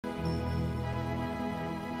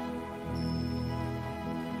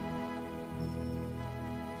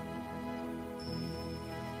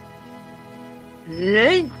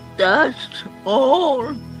Let us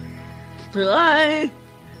all try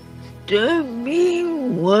to be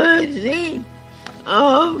worthy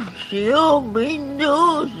of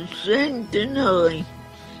AUROBINDO's centenary.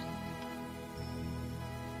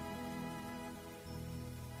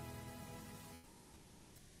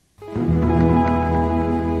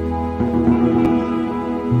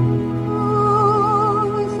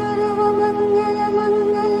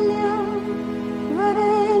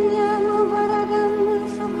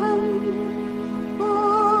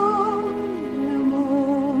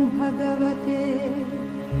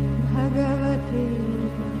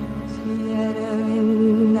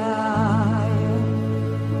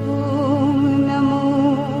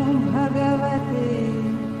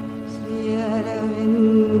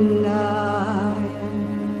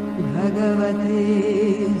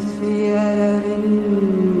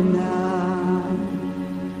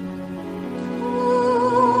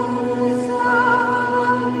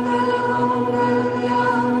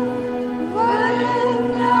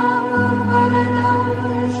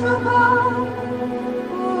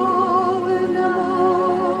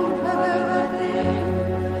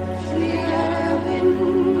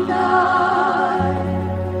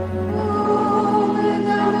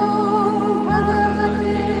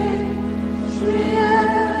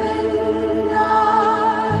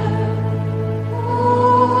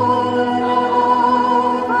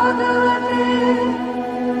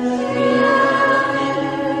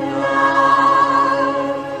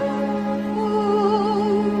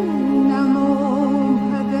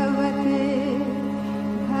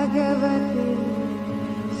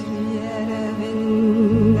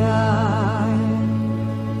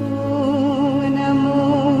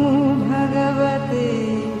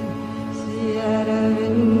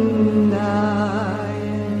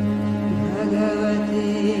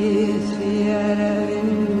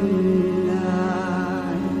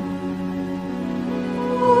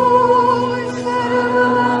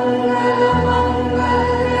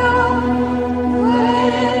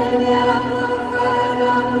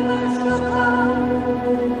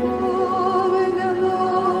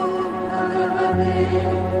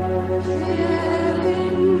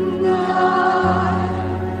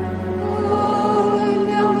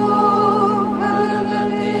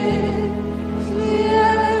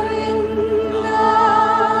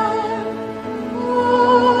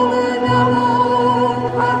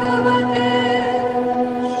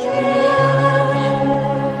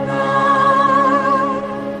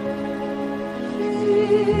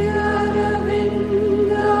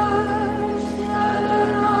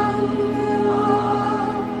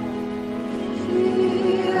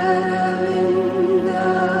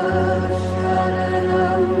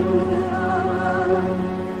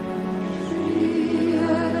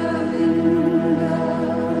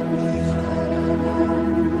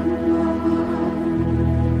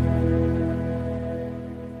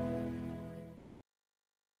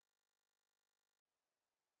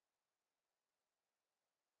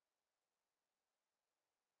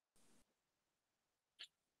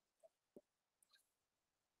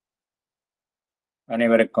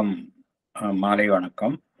 அனைவருக்கும் மாலை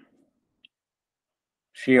வணக்கம்.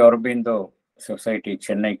 Sri Aurobindo society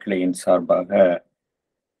Chennai கிளையின் சார்பாக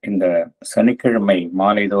இந்த சனிக்கிழமை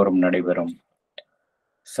மாலைதோறும் நடைபெறும்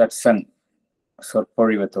சத்சங்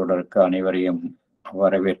சொற்பொழிவு தொடருக்கு அனைவரையும்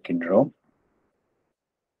வரவேற்கின்றோம்.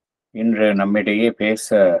 இன்று நம்மிடையே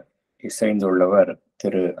பேச இசைந்துள்ளவர்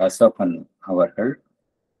திரு அசோகன் அவர்கள்.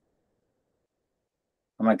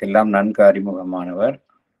 நமக்கெல்லாம் நன்கு அறிமுகமானவர்.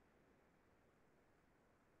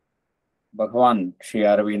 பகவான் ஸ்ரீ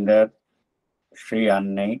அரவிந்தர், ஸ்ரீ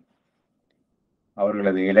அன்னை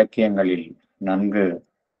அவர்களது இலக்கியங்களில் நன்கு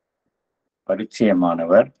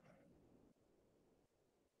பரிச்சயமானவர்.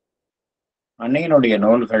 அன்னையினுடைய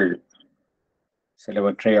நூல்கள்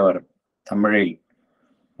சிலவற்றை அவர் தமிழில்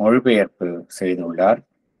மொழிபெயர்ப்பு செய்துள்ளார்.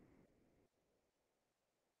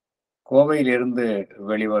 கோவையிலிருந்து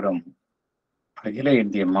வெளிவரும் அகில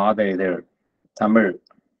இந்திய மாத இதழ் தமிழ்,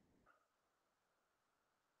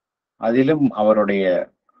 அதிலும் அவருடைய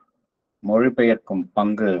மொழிபெயர்க்கும்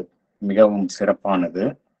பங்கு மிகவும் சிறப்பானது.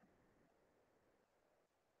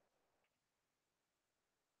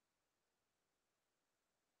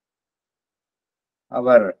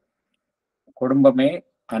 அவர் குடும்பமே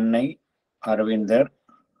அன்னை அரவிந்தர்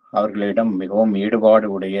அவர்களிடம் மிகவும் ஈடுபாடு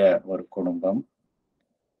உடைய ஒரு குடும்பம்.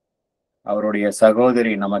 அவருடைய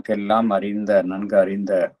சகோதரி நமக்கெல்லாம் நன்கு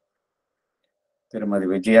அறிந்த திருமதி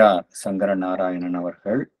விஜயா சங்கர நாராயணன்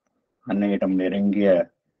அவர்கள் அன்னையிடம்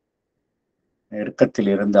நெருக்கத்தில்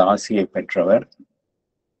இருந்து ஆசியை பெற்றவர்.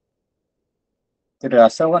 திரு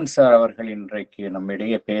அசோகன் சார் அவர்கள் இன்றைக்கு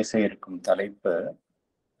நம்மிடையே பேச இருக்கும் தலைப்பு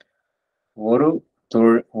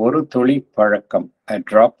ஒரு துளி பழக்கம், a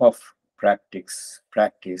drop of practice.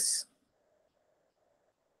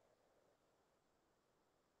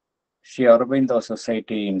 Sri Aurobindo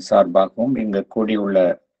சொசைட்டியின் சார்பாகவும் இங்கு கூடியுள்ள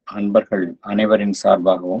அன்பர்கள் அனைவரின்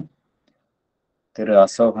சார்பாகவும் திரு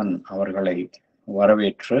அசோகன் அவர்களை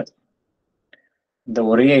வரவேற்று இந்த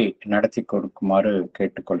உரையை நடத்தி கொடுக்குமாறு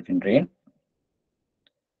கேட்டுக்கொள்கின்றேன்.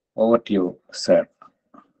 Over to you, sir.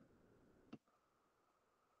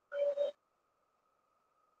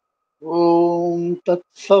 Om Tat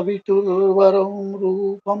Saviturvaram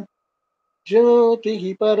Rupam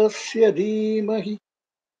Jyotihi Parasya Dhimahi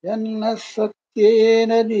Yanna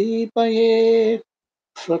Satyena Deepayet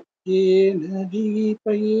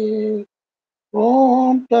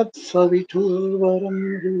Om Tat Saviturvaram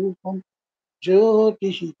Rupam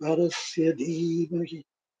Jyotihi Parasya Dhimahi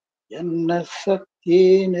Yanna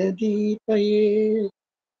Satyena Deepayet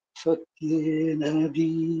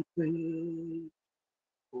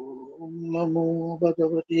Om Namo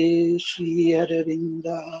Bhagavate Sri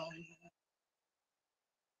Arvindaya.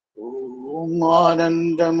 Om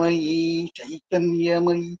Anandamayi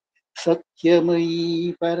Chaitanyamayi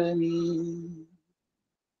Satyamayi Parami.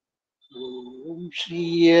 Om Sri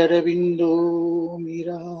Aravindo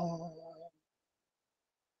Mira.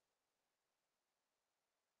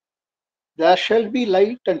 There shall be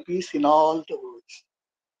light and peace in all the worlds.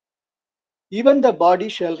 Even the body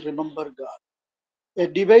shall remember God. A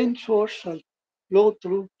divine force shall flow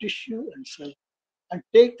through tissue and cell and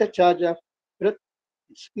take the charge of breath,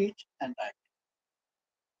 speech, and act.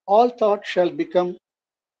 All thoughts shall become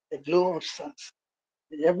a glow of suns,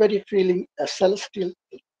 every feeling a celestial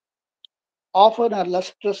thing. Often a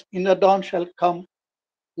lustrous inner dawn shall come,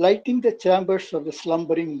 lighting the chambers of the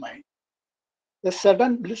slumbering mind. The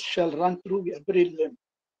sudden bliss shall run through every limb,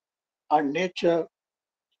 and nature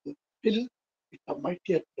will fill with a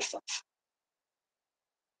mightier presence.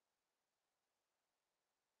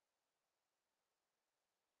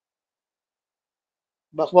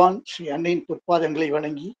 பகவான் ஸ்ரீ அன்னையின் பொற்பாதங்களை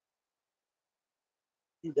வணங்கி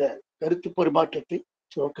இந்த கருத்து பரிமாற்றத்தை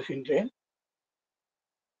துவக்குகின்றேன்.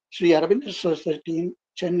 ஸ்ரீ அரவிந்தர் சொசைட்டியின்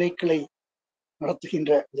சென்னை கிளை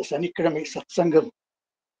நடத்துகின்ற இந்த சனிக்கிழமை சத்சங்கம்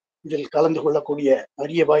இதில் கலந்து கொள்ளக்கூடிய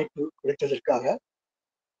அரிய வாய்ப்பு கிடைத்ததற்காக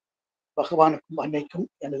பகவானுக்கும் அன்னைக்கும்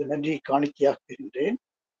எனது நன்றியை காணிக்கையாக்குகின்றேன்.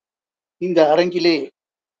 இந்த அரங்கிலே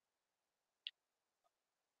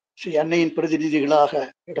ஸ்ரீ அன்னையின் பிரதிநிதிகளாக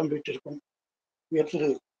இடம்பெற்றிருக்கும் திரு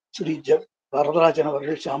ஸ்ரீ வரதராஜன்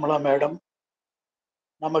அவர்கள், சாமலா மேடம்,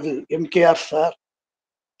 நமது MKR sir,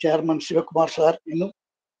 chairman Sivakumar sir, இன்னும்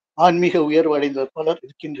ஆன்மீக உயர்வு அடைந்த பலர்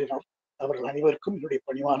இருக்கின்றனர். அவர்கள் அனைவருக்கும் என்னுடைய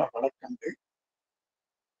பணிவான வணக்கங்கள்.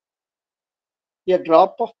 A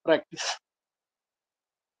drop of practice.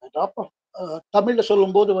 தமிழ்ல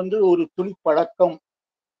சொல்லும் போது ஒரு துளி பழக்கம்.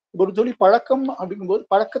 ஒரு துளி பழக்கம் அப்படிங்கும்போது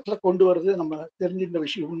பழக்கத்துல கொண்டு வருது நம்ம தெரிஞ்சிருந்த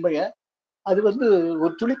விஷயம் உண்மைய. அது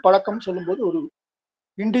ஒரு துளி பழக்கம் சொல்லும் போது ஒரு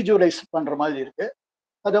இண்டிவிஜுவலைஸ் பண்ற மாதிரி இருக்கு.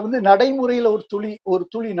 அதை நடைமுறையில ஒரு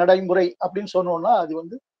துளி நடைமுறை அப்படின்னு சொன்னோம்னா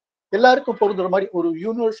அது எல்லாருக்கும் பொருந்துற மாதிரி ஒரு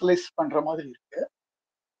யூனிவர்சலைஸ் பண்ற மாதிரி இருக்கு.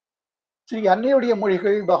 ஸ்ரீ அன்னையுடைய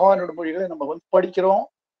மொழிகள், பகவானோட மொழிகளை நம்ம படிக்கிறோம்.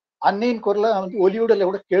 அன்னையின் குரலை ஒலியுடலை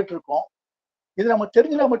கூட கேட்டிருக்கோம். இது நம்ம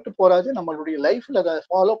தெரிஞ்சா மட்டும் போராது, நம்மளுடைய லைஃப்ல அதை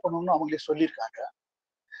ஃபாலோ பண்ணணும்னு அவங்களே சொல்லியிருக்காங்க.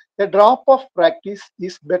 A drop of practice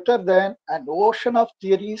is better than an ocean of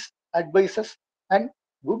theories, advices and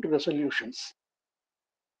good resolutions.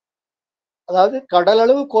 அதாவது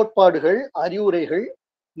கடலளவு கோட்பாடுகள், அறிவுரைகள்,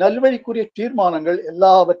 நல்வழிக்குரிய தீர்மானங்கள்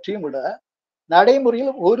எல்லாவற்றையும் விட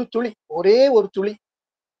நடைமுறையில் ஒரே ஒரு துளி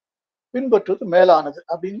பின்பற்றுவது மேலானது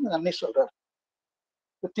அப்படின்னு அன்னை சொல்றாரு.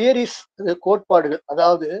 தியரிஸ், கோட்பாடுகள்,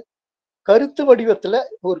 அதாவது கருத்து வடிவத்துல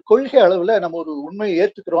ஒரு கொள்கை அளவுல நம்ம ஒரு உண்மையை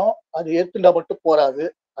ஏத்துக்கிறோம். அது ஏத்துண்டா மட்டும் போராது,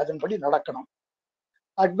 அதன்படி நடக்கணும்.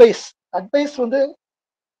 அட்வைஸ்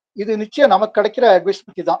இது நிச்சயம் நமக்கு கிடைக்கிற அட்வைஸ்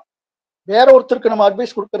பத்தி தான். வேற ஒருத்தருக்கு நம்ம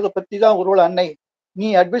அட்வைஸ் கொடுக்கறத பத்தி தான் ஒருவேளை அன்னை நீ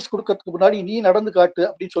அட்வைஸ் கொடுக்கறதுக்கு முன்னாடி நீ நடந்து காட்டு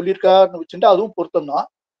அப்படின்னு சொல்லியிருக்காருன்னு வச்சுட்டா அதுவும் பொருத்தம் தான்.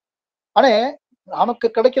 ஆனா நமக்கு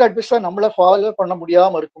கிடைக்கிற அட்வைஸா நம்மள ஃபாலோ பண்ண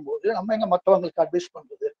முடியாம இருக்கும்போது நம்ம எங்க மற்றவங்களுக்கு அட்வைஸ்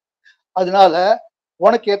பண்றது? அதனால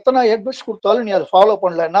உனக்கு எத்தனை அட்வைஸ் கொடுத்தாலும் நீ அதை ஃபாலோ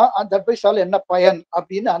பண்ணலன்னா அந்த அட்வைஸால என்ன பயன்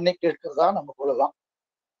அப்படின்னு அன்னை கேட்கறதா நம்ம சொல்லலாம்.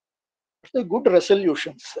 குட்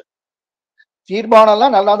ரெசல்யூஷன்ஸ்,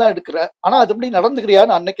 தீர்மானம்லாம் நல்லா தான் எடுக்கிற, ஆனா அதுபடி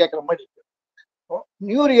நடந்துக்கிறியான்னு அன்னை கேட்கற மாதிரி இருக்கு.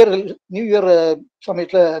 நியூ இயர்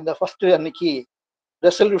சமயத்துல இந்த ஃபர்ஸ்ட் அன்னைக்கு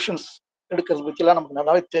ரெசல்யூஷன்ஸ் எடுக்கிறது பற்றிலாம் நமக்கு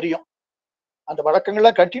நல்லாவே தெரியும். அந்த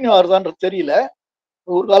வழக்கங்கள்லாம் கண்டினியூ ஆகுதான்றது தெரியல.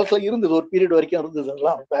 ஒரு காலத்துல இருந்தது, ஒரு பீரியட் வரைக்கும் இருந்தது,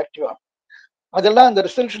 அதெல்லாம் ரொம்ப ஆக்டிவா. அதெல்லாம் அந்த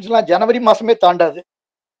ரெசல்யூஷன்ஸ் எல்லாம் ஜனவரி மாசமே தாண்டாது.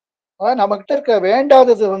 அதாவது நம்ம கிட்ட இருக்க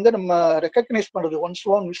வேண்டாதது வந்து நம்ம ரெக்கக்னைஸ் பண்றது, ஒன்ஸ்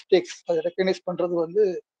ஓன் மிஸ்டேக்ஸ் அதை ரெக்கக்னைஸ் பண்றது வந்து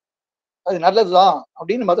அது நல்லதுதான்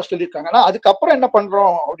அப்படின்னு மதர் சொல்லியிருக்காங்க. ஆனா அதுக்கப்புறம் என்ன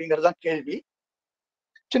பண்றோம் அப்படிங்கறதுதான் கேள்வி.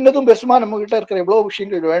 சின்னதும் பெருசுமா நம்ம கிட்ட இருக்கிற எவ்வளவு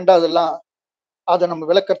விஷயங்கள் வேண்டாதெல்லாம் அதை நம்ம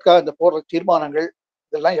விளக்கறதுக்காக இந்த போடுற தீர்மானங்கள்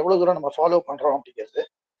இதெல்லாம் எவ்வளவு தூரம் நம்ம ஃபாலோ பண்றோம் அப்படிங்கிறது.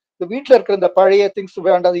 இந்த வீட்டுல இருக்கிற இந்த பழைய திங்ஸ்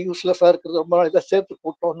வேண்டாத யூஸ்லெஸ்ஸா இருக்கிறது ரொம்ப இதை சேர்த்து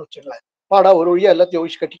போட்டோம்னு வச்சுங்களேன், பாடா ஒரு வழியா எல்லாத்தையும்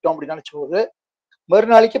ஒழிச்சு கட்டிட்டோம் அப்படின்னு நினைச்ச போது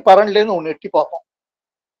மறுநாளைக்கு பரன்ல இருந்து ஒண்ணு எட்டி பார்ப்போம்.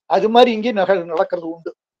 அது மாதிரி இங்கே நடக்கிறது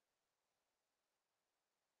உண்டு.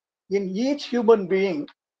 In each human being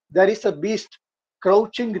there is a beast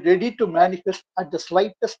crouching ready to manifest at the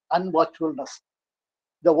slightest unwatchfulness.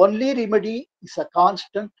 The only remedy is a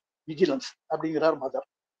constant vigilance அப்படிங்கிறார் மதர்.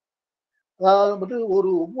 அதாவது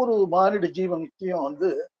ஒவ்வொரு மானிட ஜீவனுக்கும்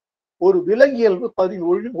வந்து ஒரு விலங்கியல்பு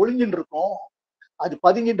ஒளிஞ்சின்னு இருக்கும். அது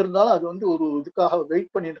பதுங்கிட்டு இருந்தாலும் அது வந்து ஒரு இதுக்காக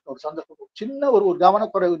வெயிட் பண்ணிட்டு இருக்கும். ஒரு சந்தர்ப்பம் சின்ன ஒரு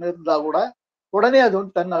கவனக்குறைவு இருந்தா கூட உடனே அது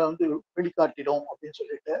வந்து தன்னை வந்து வெளிக்காட்டிடும் அப்படின்னு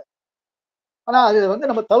சொல்லிட்டு. ஆனா அது வந்து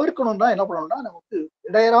நம்ம தவிர்க்கணும்னா என்ன பண்ணணும்னா, நமக்கு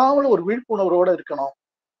இடையறாமல் ஒரு விழிப்புணர்வோட இருக்கணும்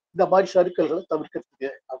இந்த மாதிரி சறுக்கல்களை தவிர்க்கிறதுக்கு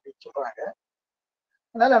அப்படின்னு சொல்றாங்க.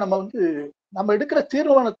 அதனால நம்ம வந்து நம்ம எடுக்கிற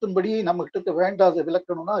தீர்மானத்தின்படி நம்ம கிட்ட வேண்டாத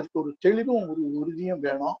விளக்கணும்னா அதுக்கு ஒரு தெளிவும் ஒரு உறுதியும்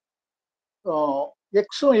வேணும்.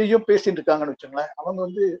 எக்ஸும் ஐயும் பேசிட்டு இருக்காங்கன்னு வச்சுங்களேன், அவங்க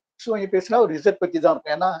வந்து எக்ஸும் ஐயும் பேசினா ஒரு இசட் பத்தி தான்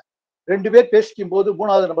இருக்கும். ஏன்னா 2 பேர் பேசிக்கும் போது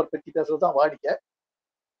 3வது நபர் பத்தி பேசுறதுதான் வாடிக்கை.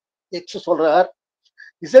 எக்ஸ் சொல்றார்,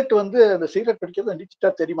 இசட் வந்து அந்த சிகரெட் பிடிக்கிறது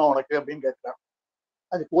நிச்சயமா தெரியுமா உனக்கு அப்படின்னு கேட்கிறார்.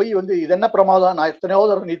 அது போய் வந்து இது என்ன பிரமாதம், நான் எத்தனையோ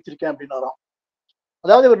தடவை நிறுத்திருக்கேன் அப்படின்னு வரோம்.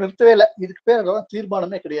 அதாவது இவர் நிறுத்தவே இல்லை, இதுக்கு பேர் அதெல்லாம்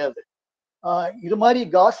தீர்மானமே கிடையாது. இது மாதிரி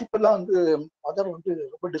காசிப் எல்லாம் வந்து மதர் வந்து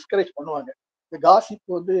ரொம்ப டிஸ்கரேஜ் பண்ணுவாங்க. இந்த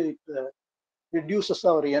காசிப் வந்து ரெடியூசஸ்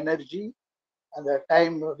அவர் எனர்ஜி, அந்த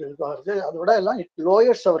டைம் வருது, அதோட எல்லாம் இட்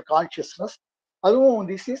லோயர்ஸ் அவர் கான்சியஸ்னஸ்.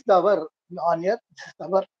 அதுவும் this is our on earth,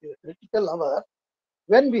 our critical our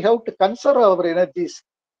when we have to conserve our energies,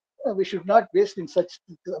 we should not waste in such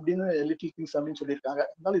things அப்படின்னு little things அப்படின்னு சொல்லியிருக்காங்க.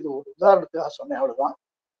 அதனால இது ஒரு உதாரணத்துக்காக சொன்னேன், அவ்வளவுதான்.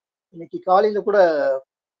 இன்னைக்கு காலையில கூட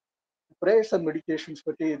பிரேயர்ஸ் அண்ட் மெடிடேஷன்ஸ்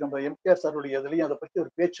பற்றி நம்ம எம்கேஆர் சாருடைய இதுலையும் அதை பற்றி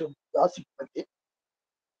ஒரு பேச்சு காசிப் பற்றி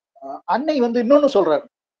அன்னை வந்து இன்னொன்னு சொல்றாரு,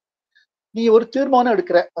 நீ ஒரு தீர்மானம்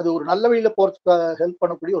எடுக்கிற, அது ஒரு நல்ல வழியில போறதுக்கு ஹெல்ப்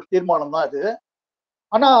பண்ணக்கூடிய ஒரு தீர்மானம் தான் அது.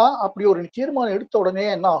 ஆனா அப்படி ஒரு தீர்மானம் எடுத்த உடனே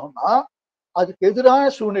என்ன ஆகும்னா அதுக்கு எதிரான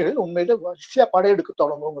சூழ்நிலைகள் உண்மையில வரிசையா படையெடுக்க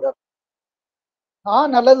தொடங்குங்கிறார்.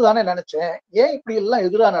 நான் நல்லது தானே நினைச்சேன், ஏன் இப்படி எல்லாம்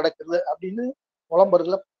எதிராக நடக்குது அப்படின்னு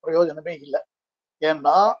புலம்புறதுல பிரயோஜனமே இல்லை.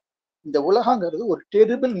 ஏன்னா இந்த உலகங்கிறது ஒரு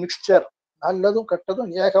டெரிபிள் மிக்சர், நல்லதும்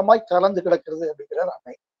கெட்டதும் ஏகமாய் கலந்து கிடக்கிறது அப்படிங்கிறார்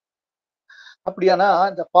அன்னை. அப்படியானா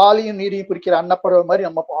இந்த பாலையும் நீரையும் பிரிக்கிற அன்னப்பறவை மாதிரி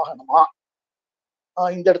நம்ம ஆகணுமா?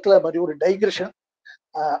 இந்த இடத்துல மாதிரி ஒரு டைக்ரெஷன்.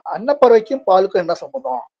 அன்னப்பறவைக்கும் பாலுக்கும் என்ன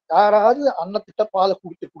சம்பந்தம்? யாராவது அன்னத்திட்ட பாலை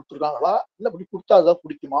கொடுத்துருக்காங்களா? இல்ல அப்படி கொடுத்தா அதான்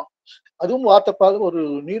குடிக்குமா? அதுவும் வார்த்தைப்பாக ஒரு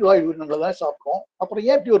நீர்வாயு உயிரினங்களை தான் சாப்பிடும். அப்புறம்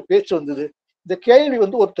ஏன் இப்படி ஒரு பேச்சு வந்தது? இந்த கேள்வி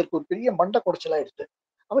வந்து ஒருத்தருக்கு ஒரு பெரிய மண்டை குடைச்சலாயிடுது.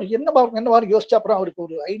 அவர் என்ன மாதிரி யோசிச்சா அப்புறம் அவருக்கு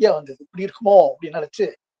ஒரு ஐடியா வந்தது, இப்படி இருக்குமோ அப்படின்னு நினைச்சு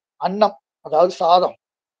அன்னம், அதாவது சாதம்,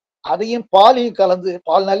 அதையும் பாலையும் கலந்து,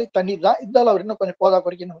 பால்னாலே தண்ணீர் தான் இருந்தாலும் அவர் இன்னும் கொஞ்சம் போதா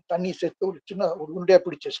குறைக்கணும் தண்ணி சேர்த்து ஒரு சின்ன ஒரு உருண்டையா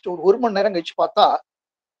பிடிச்சி வச்சுட்டு ஒரு மணி நேரம் கழிச்சு பார்த்தா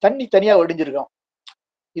தண்ணி தனியா வடிஞ்சிருக்கோம்.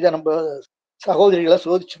 இதை நம்ம சகோதரிகளை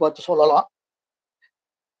சோதிச்சு பார்த்து சொல்லலாம்.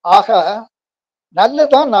 ஆக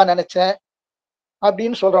நல்லதான் நான் நினைச்சேன்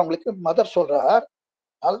அப்படின்னு சொல்றவங்களுக்கு மதர் சொல்றார்,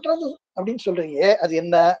 நல்லது அப்படின்னு சொல்றீங்க, அது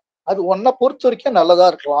என்ன? அது ஒன்ன பொறுத்த வரைக்கும் நல்லதா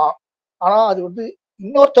இருக்கலாம், ஆனா அது வந்து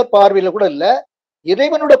இன்னொருத்தர் பார்வையில கூட இல்ல,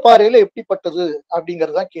 இறைவனோட பார்வையில எப்படிப்பட்டது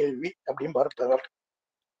அப்படிங்கறதுதான் கேள்வி அப்படின்னு பார்த்தார்.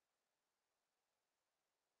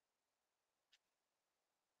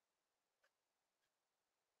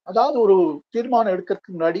 அதாவது ஒரு தீர்மானம்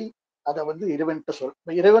எடுக்கிறதுக்கு முன்னாடி அதை வந்து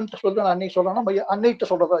இறைவன்கிட்ட சொல்ற அன்னை சொல்றோம்னா அன்னைகிட்ட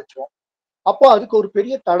சொல்றதா வச்சுக்கோம். அப்போ அதுக்கு ஒரு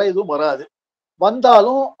பெரிய தடை எதுவும் வராது.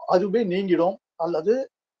 வந்தாலும் அதுவே நீங்கிடும், அல்லது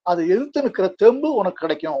அதை எதிர்த்து நிற்கிற தெம்பு உனக்கு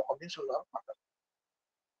கிடைக்கும் அப்படின்னு சொல்றாரு மதர்.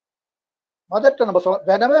 மதர்கிட்ட நம்ம சொல்றோம்,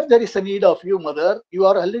 whenever there is a need of you mother, you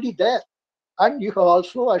are already there and you have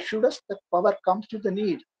also assured us that power comes to the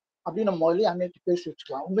need அப்படின்னு நம்ம முதல்ல அன்னைக்கு பேசி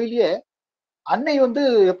வச்சுக்கலாம். உண்மையிலேயே அன்னை வந்து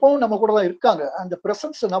எப்பவும் நம்ம கூட தான் இருக்காங்க. அந்த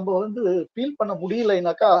பிரசன்ஸ் நம்ம வந்து ஃபீல் பண்ண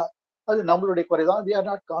முடியலைனாக்கா அது நம்மளுடைய குறைதான். we are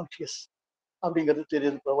not conscious அப்படிங்கிறது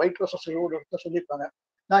தெரியுது. இப்போ ஒயிட் ரோசஸ் ஒரு இடத்துல சொல்லியிருப்பாங்க,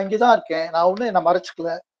 நான் இங்கேதான் இருக்கேன், நான் ஒன்றும் என்னை மறைச்சிக்கல,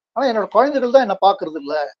 ஆனா என்னோட குழந்தைகள் தான் என்னை பார்க்கறது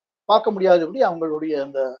இல்லை, பார்க்க முடியாதபடி அவங்களுடைய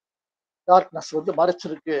அந்த டார்க்னஸ் வந்து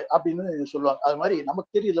மறைச்சிருக்கு அப்படின்னு சொல்லுவாங்க. அது மாதிரி நமக்கு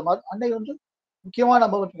தெரியல மாதிரி அன்னை வந்து முக்கியமா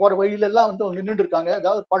நம்ம போற வழியில எல்லாம் வந்து அவங்க நின்றுட்டு இருக்காங்க.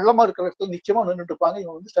 அதாவது பள்ளமா இருக்கிற இடத்துல நிச்சயமா நின்றுட்டு இருப்பாங்க.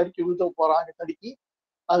 இவங்க வந்து சறுக்கி விழுத போறாங்க, தடுக்கி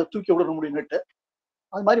அதை தூக்கி விட முடியும்னுட்டு.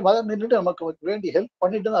 அது மாதிரி மதம் நின்றுட்டு நமக்கு வேண்டி ஹெல்ப்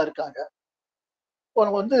பண்ணிட்டு தான் இருக்காங்க. இப்போ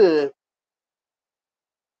நம்ம வந்து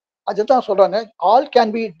அதுதான் சொல்றாங்க, all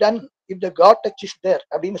can be done if the God touch is there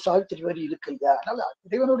அப்படின்னு சாவித்திரி வரி இருக்கு இல்லையா? அதனால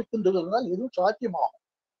இறைவனோட திண்டுதல் எதுவும் சாத்தியமாகும்.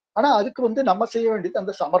 ஆனா அதுக்கு வந்து நம்ம செய்ய வேண்டியது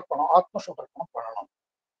அந்த சமர்ப்பணம், ஆத்ம சமர்ப்பணம் பண்ணணும்.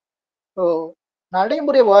 ஸோ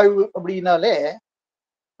நடைமுறை வாழ்வு அப்படின்னாலே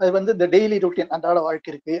அது வந்து இந்த டெய்லி ரொட்டீன் அன்றாட வாழ்க்கை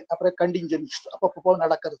இருக்கு, அப்புறம் கண்டிஞ்சன்ஸ் அப்பப்போ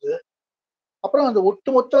நடக்கிறது, அப்புறம் அந்த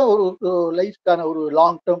ஒட்டுமொத்த ஒரு லைஃப்க்கான ஒரு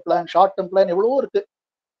long term plan, short term plan எவ்வளவோ இருக்கு.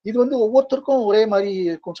 இது வந்து ஒவ்வொருத்தருக்கும் ஒரே மாதிரி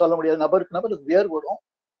இருக்கும் சொல்ல முடியாது. நபருக்கு நபர் அது வேறுபடும்.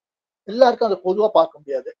 எல்லாருக்கும் அதை பொதுவா பார்க்க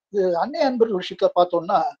முடியாது. இது அன்னை அன்பர்கள் விஷயத்துல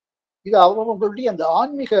பார்த்தோம்னா இது அவங்களுடைய அந்த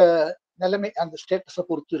ஆன்மீக நிலைமை, அந்த ஸ்டேட்டஸை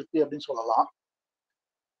பொறுத்து இருக்கு அப்படின்னு சொல்லலாம்.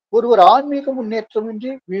 ஒருவர் ஆன்மீக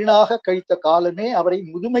முன்னேற்றமின்றி வீணாக கழித்த காலமே அவரை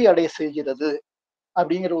முதுமை அடைய செய்கிறது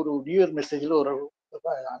அப்படிங்கிற ஒரு நியூ இயர் மெசேஜ்ல ஒரு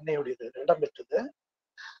அன்னையுடைய இடம் பெற்றது.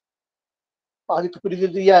 அதுக்கு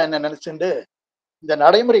பிரதியா என்ன நினைச்சுட்டு இந்த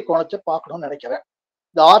நடைமுறை கோணத்தை பார்க்கணும்னு நினைக்கிறேன்.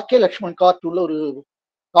 இந்த ஆர்கே லக்ஷ்மண் கார்ட்டூன்ல ஒரு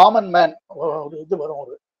காமன் மேன் ஒரு இது வரும்,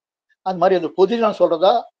 ஒரு அந்த மாதிரி அந்த பொது நான்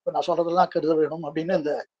சொல்றதா நான் சொல்றதெல்லாம் கருத வேணும் அப்படின்னு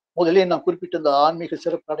இந்த முதலே நான் குறிப்பிட்ட இந்த ஆன்மீக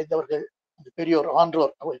சிறப்பு அடைந்தவர்கள், அந்த பெரியோர்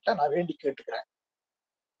ஆன்றோர் அவர்கிட்ட நான் வேண்டி கேட்டுக்கிறேன்.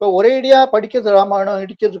 இப்போ ஒரேடியா படிக்கிறது ராமாயணம்,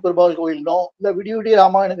 இடிக்கிறது பெருமாள் கோயில்னோ, இல்ல விடிய விடிய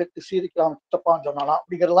ராமாயணம் கட்டு சீரிக்கலாம் சித்தப்பான்னு சொன்னாலாம்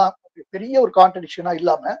அப்படிங்கிறதெல்லாம் பெரிய ஒரு கான்ட்ரடிக்ஷனா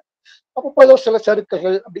இல்லாம அப்பப்போ ஏதோ சில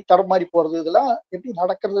சறுக்குகள் அப்படி தடம் மாறி போறது, இதெல்லாம் எப்படி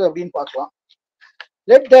நடக்கிறது அப்படின்னு பார்க்கலாம்.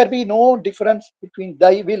 Let there be no difference between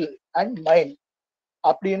Thai will and mind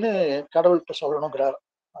அப்படின்னு கடவுள்கிட்ட சொல்லணுங்கிறார்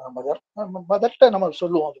மதர். மதர்கிட்ட நம்ம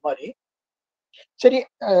சொல்லுவோம் அது மாதிரி. சரி,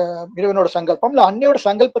 இறைவனோட சங்கல்பம் இல்ல அன்னையோட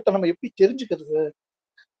சங்கல்பத்தை நம்ம எப்படி தெரிஞ்சுக்கிறது?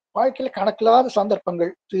 வாழ்க்கையில கணக்கில்லாத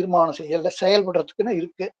சந்தர்ப்பங்கள் தீர்மானம் செய்யல செயல்படுறதுக்குன்னு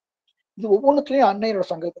இருக்கு. இது ஒவ்வொன்றுத்துலயும் அன்னையோட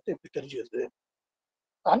சங்கல்பத்தை எப்படி தெரிஞ்சுக்கிறது?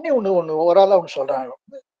 அன்னை ஒண்ணு ஓவராலா ஒண்ணு சொல்றாங்க.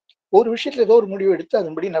 ஒரு விஷயத்துல ஏதோ ஒரு முடிவு எடுத்து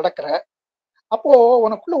அதன்படி நடக்கிற, அப்போ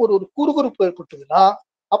உனக்குள்ள ஒரு ஒரு குறுகுறுப்பு ஏற்பட்டதுன்னா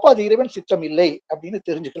அப்போ அது இறைவன் சித்தம் இல்லை அப்படின்னு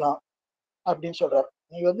தெரிஞ்சுக்கலாம் அப்படின்னு சொல்றாரு.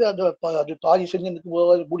 நீ வந்து அந்த அது பாதி செஞ்சு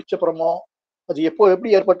முடிச்சப்புறமோ அது எப்போ எப்படி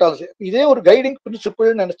ஏற்பட்டாலும் சரி, இதே ஒரு கைடிங் பிரின்சிபிள்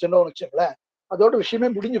நினைச்சோன்னு வச்சுங்களேன், அதோட விஷயமே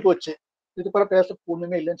முடிஞ்சு போச்சு. இதுக்கப்புறம் பேச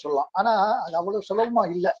ஒண்ணுமே இல்லைன்னு சொல்லலாம். ஆனா அது அவ்வளவு சுலபமா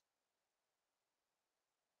இல்லை.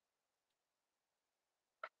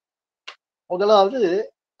 முதலாவது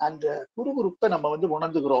அந்த குறுகுறுப்பை நம்ம வந்து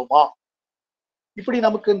உணர்ந்துக்கிறோமா? இப்படி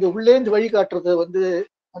நமக்கு இந்த உள்ளேந்து வழிகாட்டுறது வந்து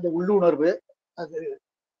அந்த உள்ளுணர்வு. அது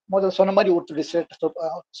முதல்ல சொன்ன மாதிரி ஒருத்தருடைய ஸ்டேட்டஸ்,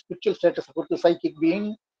 ஸ்பிரிச்சுவல் ஸ்டேட்டஸை பொறுத்து சைக்கிக் பீயிங்,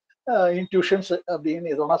 இன்ட்யூஷன்ஸ்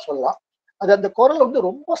அப்படின்னு எதுனா சொல்லலாம். அது அந்த குரல் வந்து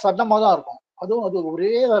ரொம்ப சன்னமா தான் இருக்கும். அதுவும் அது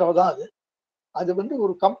ஒரே தடவை தான் அது. அது வந்து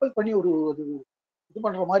ஒரு கம்பல் பண்ணி ஒரு இது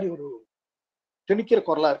பண்ற மாதிரி ஒரு திணிக்கிற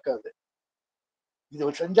குரலா இருக்காது.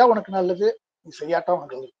 இது செஞ்சா உனக்கு நல்லது, இது செய்யாட்டா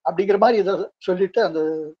உனக்கு நல்லது அப்படிங்கிற மாதிரி இதை சொல்லிட்டு அந்த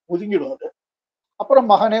ஒதுங்கிடும் அது. அப்புறம்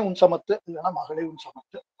மகனே உன் சமத்து, இல்லைன்னா மகளே உன்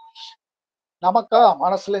சமத்து. நமக்கா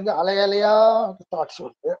மனசுல இருந்து அலை அலையா தாட்ஸ்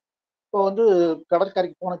வருது. இப்போ வந்து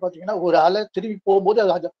கடற்கரைக்கு போன பார்த்தீங்கன்னா ஒரு அலை திரும்பி போகும்போது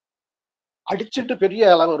அது அடிச்சுட்டு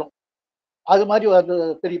பெரிய அலை வரும். அது மாதிரி அது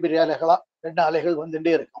பெரிய பெரிய அலைகளா 2 அலைகள்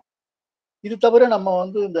வந்துட்டே இருக்கும். இது தவிர நம்ம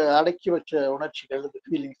வந்து இந்த அடக்கி வச்ச உணர்ச்சிகள், இந்த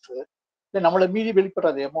ஃபீலிங்ஸ், நம்மளை மீறி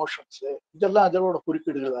வெளிப்படுற எமோஷன்ஸ், இதெல்லாம் அதோட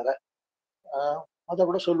குறிப்பீடுகள் வேற. அதை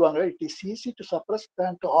கூட சொல்லுவாங்க, it is easy to suppress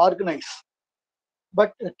than to organise,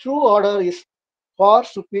 but true order is for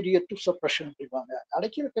superior to suppression அப்படிவாங்க.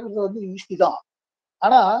 அடக்கி வைக்கிறது வந்து ஈஸி தான்,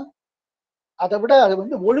 ஆனா அதை விட அதை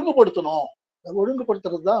வந்து ஒழுங்குபடுத்தணும்.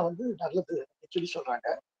 ஒழுங்குபடுத்துறது தான் வந்து நல்லது சொல்லி சொல்றாங்க.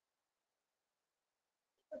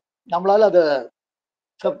 நம்மளால அதை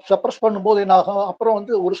சப்ரஸ் பண்ணும்போது என்ன ஆகும், அப்புறம்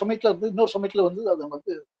வந்து ஒரு சமயத்துல வந்து இன்னொரு சமயத்துல வந்து அதை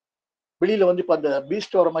வந்து வெளியில வந்து இப்ப அந்த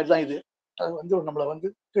பீஸ்ட் வர மாதிரி தான் இது. அது வந்து நம்மளை வந்து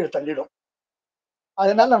கீழே தள்ளிடும்.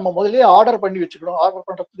 அதனால நம்ம முதலே ஆர்டர் பண்ணி வச்சுக்கணும். ஆர்டர்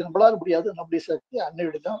பண்றதுக்கு நம்மளால முடியாது. நம்முடைய சக்தி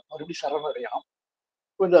அன்னையோட தான் மறுபடியும் சரணடையணும்.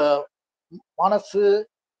 இந்த மனசு,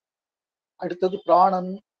 அடுத்தது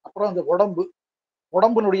பிராணன், அப்புறம் அந்த உடம்பு.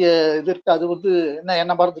 உடம்புனுடைய இது இருக்கு, அது வந்து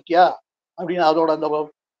என்ன மறந்துட்டியா அப்படின்னு அதோட அந்த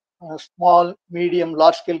small, medium,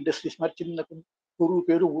 large scale testis மாதிரி சின்ன குரு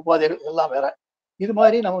பேரு உபாதைகள் எல்லாம் வேற. இது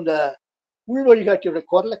மாதிரி நம்ம இந்த உள் வழிகாட்டியோட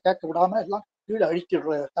குரலை கேட்க விடாம எல்லாம் கீழே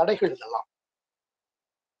அழிச்சிடுற தடைகள் இதெல்லாம்.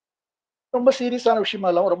 ரொம்ப சீரியஸான விஷயமா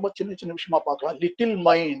இல்லாம ரொம்ப சின்ன சின்ன விஷயமா பார்க்கலாம். லிட்டில்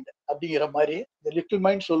மைண்ட் அப்படிங்கிற மாதிரி இந்த லிட்டில்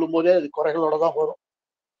மைண்ட் சொல்லும் போதே அது குறைகளோட தான் வரும்.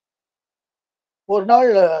 ஒரு நாள்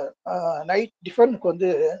நைட் டிஃபனுக்கு வந்து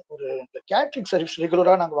ஒரு இந்த கேட்ரிங் சர்வீஸ்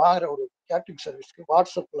ரெகுலரா நாங்க வாங்குற ஒரு கேட்ரிங் சர்வீஸ்க்கு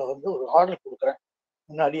வாட்ஸ்அப்ல வந்து ஒரு ஆர்டர் கொடுக்குறேன்.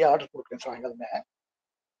 முன்னாடியே ஆர்டர் கொடுக்குறேன் சாயங்காலமே.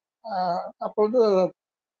 அப்போ வந்து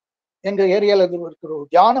எங்க ஏரியால இருக்கிற ஒரு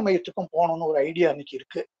தியான மையத்துக்கும் போகணும்னு ஒரு ஐடியா அன்னைக்கு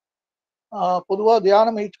இருக்கு. பொதுவா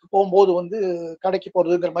தியான மையத்துக்கு போகும்போது வந்து கடைக்கு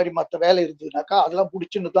போறதுங்கிற மாதிரி மற்ற வேலை இருந்ததுனாக்கா அதெல்லாம்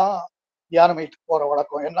பிடிச்சுன்னு தான் தியான மையத்துக்கு போற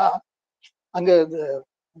வழக்கம். ஏன்னா அங்க இந்த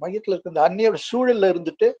மையத்துல இருக்க இந்த அந்நியோட சூழல்ல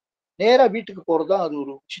இருந்துட்டு நேரா வீட்டுக்கு போறதுதான் அது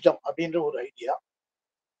ஒரு உச்சிதம் அப்படின்ற ஒரு ஐடியா.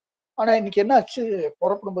 ஆனா இன்னைக்கு என்ன ஆச்சு,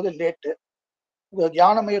 புறப்படும் போது லேட்டு. இந்த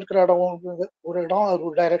தியானம் இருக்கிற இடம் ஒரு இடம்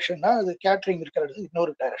ஒரு டைரக்ஷன்னா, அது கேட்டரிங் இருக்கிற இடத்துல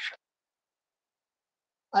இன்னொரு டைரக்ஷன்.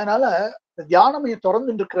 அதனால இந்த தியானம்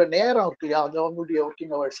தொடர்ந்து இருக்கிற நேரம் இருக்கு இல்லையா, அது அவங்களுடைய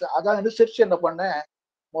ஒர்க்கிங் ஹவர்ஸ், அதை அனுசரிச்சு என்ன பண்ணேன்,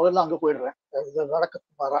 முதல்ல அங்க போயிடுறேன். இது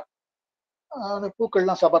வழக்கத்துக்கு மாறா அந்த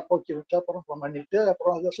பூக்கள்லாம் சமர்ப்பிச்சு விட்டு அப்புறம் பண்ணிட்டு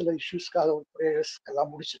அப்புறம் ஏதோ சில இஷ்யூஸ்க்காக ஒரு ப்ரேயர்ஸ்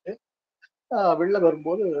எல்லாம் முடிச்சுட்டு வெளில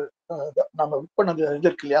வரும்போது நம்ம புக் பண்ணது இது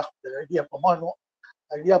இருக்கு இல்லையா, இடியாப்பமா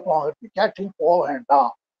இடியாப்பம் வாங்கிறதுக்கு கேட்டரிங் போக வேண்டாம்,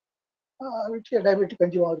 வீட்டில் டயபெட்டிக்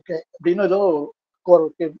கஞ்சி இருக்கு அப்படின்னு ஏதோ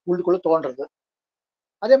உள்ளுக்குள்ள தோன்றது.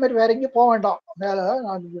 அதே மாதிரி வேற எங்கேயும் போக வேண்டாம், மேலே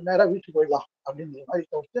நான் நேராக வீட்டுக்கு போயிடலாம் அப்படின்ற மாதிரி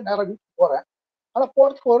தோணுச்சு. நேராக வீட்டுக்கு போறேன். ஆனா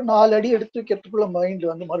போறதுக்கு ஒரு 4 அடி எடுத்து வைக்கிறதுக்குள்ள மைண்ட்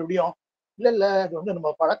வந்து மறுபடியும் இல்ல அது வந்து நம்ம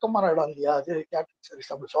பழக்கமான இடம் இல்லையா, அது கேட்டரிங்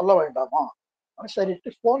சர்வீஸ் அப்படி சொல்ல வேண்டாமா,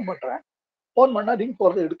 சரிட்டு ஃபோன் பண்றேன். ஃபோன் பண்ணா ரிங்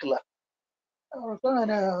போறது எடுக்கல.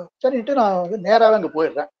 சரின்ட்டு நான் வந்து நேராவே அங்க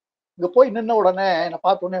போயிடுறேன். இங்க போய் நின்ன உடனே என்னை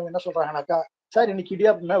பார்த்த உடனே அவங்க என்ன சொல்றாங்கன்னாக்கா, சார் இன்னைக்கு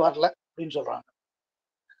இடியாப்பமே வரல அப்படின்னு சொல்றாங்க.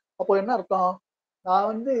 அப்போ என்ன அர்த்தம், நான்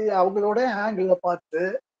வந்து அவங்களோட ஆங்கிள் பார்த்து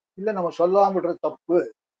இல்ல நம்ம சொல்லாம விடுறது தப்பு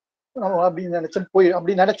நம்ம அப்படின்னு நினைச்சு போய்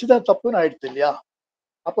அப்படி நினைச்சுதான் தப்புன்னு ஆயிடுச்சு இல்லையா.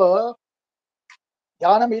 அப்போ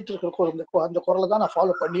தியானம் இருக்கிற அந்த குரலை தான் நான்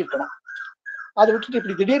ஃபாலோ பண்ணியிருக்கணும். அதை விட்டுட்டு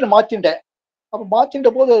இப்படி திடீர்னு மாத்திட்டேன். அப்ப மாத்தின்ற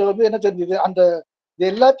போது வந்து என்ன தெரிஞ்சது, அந்த இது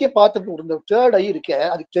எல்லாத்தையும் பார்த்துட்டு இந்த தேர்ட் ஐ இருக்க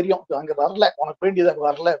அதுக்கு தெரியும் அங்க வரல, உனக்கு வேண்டியது அங்க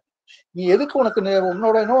வரல. நீ எதுக்கு உனக்கு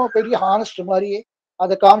உன்னோட இன்னும் பெரிய ஹானஸ்ட் மாதிரி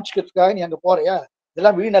அதை காமிச்சுக்கிறதுக்காக நீ அங்க போறியா,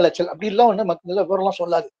 இதெல்லாம் வீணலைச்சல் அப்படி எல்லாம் ஒண்ணு மற்ற விவரம்லாம்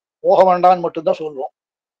சொல்லாது, போக வேண்டாம்னு மட்டும்தான் சொல்லுவோம்.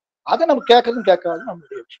 அதை நம்ம கேட்கறதும் கேட்காது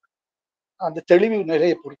நம்மளுடைய விஷயம். அந்த தெளிவு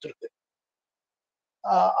நிலையை பொறுத்திருக்கு.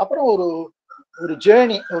 அப்புறம் ஒரு ஒரு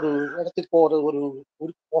ஜேர்னி, ஒரு இடத்துக்கு போறது, ஒரு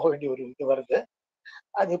ஊருக்கு போக வேண்டிய ஒரு இது வருது.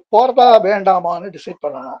 அது போறதா வேண்டாமான்னு டிசைட்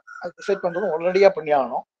பண்ணணும். அது டிசைட் பண்றது உடனடியா பண்ணி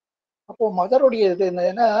ஆகணும். அப்போ மதருடைய இது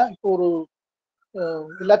என்னன்னா, இப்போ ஒரு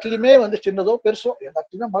எல்லாத்துலயுமே வந்து சின்னதோ பெருசோ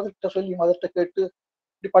எல்லாத்தையுமே மதர்கிட்ட சொல்லி மதர்கிட்ட கேட்டு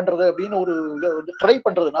இப்படி பண்றது அப்படின்னு ஒரு இதை வந்து ட்ரை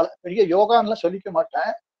பண்றதுனால பெரிய யோகான்லாம் சொல்லிக்க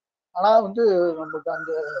மாட்டேன். ஆனா வந்து நமக்கு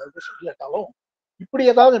அந்த இது சொல்லட்டாலும் இப்படி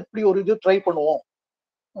ஏதாவது இப்படி ஒரு இது ட்ரை பண்ணுவோம்,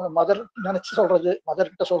 மதர் நினைச்சு சொல்றது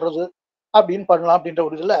மதர்கிட்ட சொல்றது அப்படின்னு பண்ணலாம் அப்படின்ற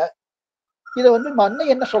ஒரு இதுல இதை வந்து அன்னை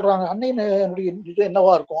என்ன சொல்றாங்க, அன்னையினுடைய இது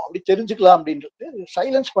என்னவா இருக்கும் அப்படி தெரிஞ்சுக்கலாம் அப்படின்றது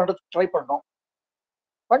சைலன்ஸ் பண்றதுக்கு ட்ரை பண்ணோம்.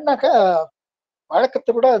 பண்ணாக்க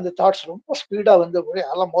வழக்கத்தை விட அந்த தாட்ஸ் ரொம்ப ஸ்பீடா வந்து ஒரே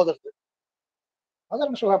அல மோதுறது.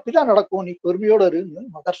 மதர் சொல்ற அப்படிதான் நடக்கும், நீ பொறுமையோட இருன்னு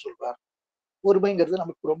மதர் சொல்றாரு. பொறுமைங்கிறது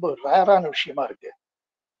நமக்கு ரொம்ப ரேரான விஷயமா இருக்கு.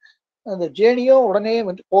 அந்த ஜேர்னியும் உடனே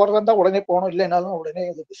வந்து போறதா இருந்தா உடனே போகணும், இல்லைனாலும் உடனே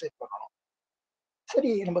அதை டிசைட் பண்ணணும்.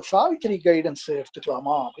 சரி நம்ம சாவித்திரி கைடன்ஸ்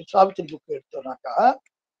எடுத்துக்கலாமா அப்படின்னு சாவித்திரி புக் எடுத்தோம்னாக்கா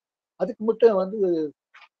அதுக்கு மட்டும் வந்து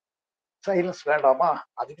சைலன்ஸ் வேண்டாமா,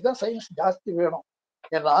 அதுக்குதான் சைலன்ஸ் ஜாஸ்தி வேணும்.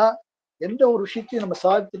 ஏன்னா எந்த ஒரு விஷயத்தையும் நம்ம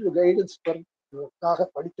சாவித்திரி கைடன்ஸ்க்காக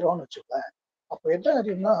படிக்கிறோம்னு வச்சுக்கோங்க, அப்ப என்ன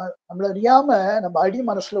அறியும்னா நம்மள அறியாம நம்ம அடி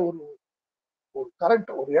மனசுல ஒரு ஒரு கரண்ட்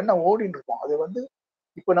ஒரு எண்ணம் ஓடிட்டு இருக்கும். அது வந்து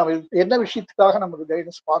இப்ப நம்ம என்ன விஷயத்துக்காக நமக்கு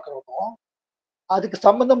கைடன்ஸ் பாக்குறோமோ அதுக்கு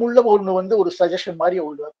சம்பந்தம் உள்ள ஒண்ணு வந்து ஒரு சஜஷன் மாதிரி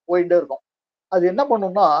போயிட்டே இருக்கும். அது என்ன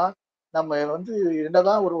பண்ணும்னா நம்ம வந்து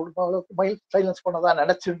என்னதான் ஒரு மைண்ட் சைலன்ஸ் பண்ணதான்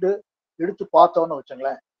நினைச்சிட்டு எடுத்து பார்த்தோம்னு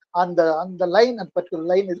வச்சுங்களேன், அந்த அந்த லைன் அந்த பர்டிகுலர்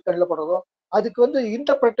லைன் எது கண்ணில் படுறதோ அதுக்கு வந்து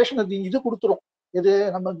இன்டர்பிரேஷன் அது இது கொடுத்துரும். இது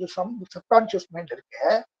நம்ம இந்த சப்கான்சியஸ் மைண்ட் இருக்கு,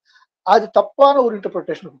 அது தப்பான ஒரு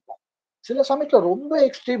இன்டர்பிரேஷன் கொடுக்கும். சில சமயத்துல ரொம்ப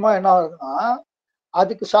எக்ஸ்ட்ரீமா என்ன ஆகுதுன்னா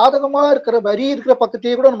அதுக்கு சாதகமா இருக்கிற வரி இருக்கிற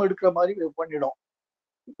பக்கத்தையே கூட நம்ம எடுக்கிற மாதிரி பண்ணிடும்.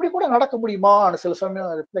 இப்படி கூட நடக்க முடியுமா சில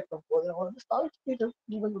சமயம் ரிஃப்ளெக்ட் பண்ணும்போது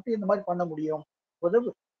இந்த மாதிரி பண்ண முடியும்.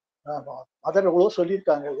 மதர் எவ்வளவு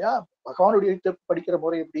சொல்லியிருக்காங்க இல்லையா, பகவானுடைய படிக்கிற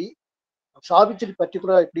முறை எப்படி, சாவித்திரி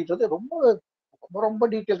பர்டிகுலரா எப்படின்றது ரொம்ப ரொம்ப ரொம்ப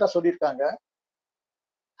டீட்டெயில் தான் சொல்லியிருக்காங்க.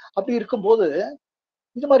 அப்படி இருக்கும்போது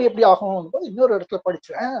இந்த மாதிரி எப்படி ஆகும் இன்னொரு இடத்துல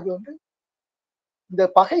படிச்சேன். அது வந்து இந்த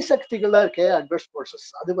பகை சக்திகள்லாம் இருக்கே அட்வர்ஸ் ஃபோர்சஸ்,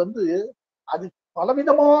 அது வந்து அது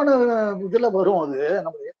பலவிதமான இதுல வரும், அது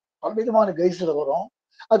நம்ம பலவிதமான கைஸ்ல வரும்.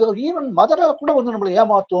 அது ஈவன் மதரை கூட வந்து நம்மளை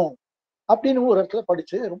ஏமாத்தும் அப்படின்னு ஒரு இடத்துல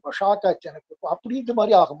படிச்சு ரொம்ப ஷாக் ஆச்சு எனக்கு. அப்படி இந்த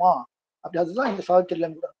மாதிரி ஆகுமா, அப்படி அதுதான் இந்த சாவித்திரியில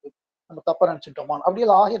கூட நம்ம தப்பா நினைச்சுட்டோமா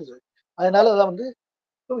அப்படியெல்லாம் ஆகிருது. அதனாலதான் வந்து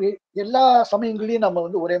எல்லா சமயங்களையும் நம்ம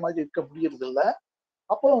வந்து ஒரே மாதிரி இருக்க முடியறது இல்லை.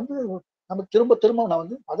 அப்போ வந்து நம்ம திரும்ப திரும்ப நான்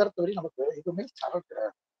வந்து மதர் தவிர நமக்கு எதுவுமே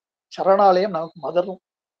சரணாலயம் நமக்கு மதரும்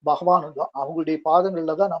பகவானும் தான். அவங்களுடைய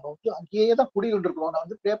பாதங்கள்ல தான் நம்ம வந்து அங்கேயே தான் குடிகள் இருக்கணும். நான்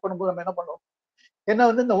வந்து ப்ரே பண்ணும்போது நம்ம என்ன பண்ணோம், என்ன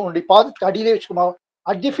வந்து இந்த உன்னுடைய பாதத்துக்கு அடியிலே வச்சுக்கோமா,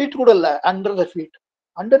 அட் தி ஃபீட் கூட இல்ல, under the feet,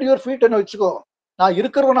 under your feet என்ன வச்சுக்கோ, நான்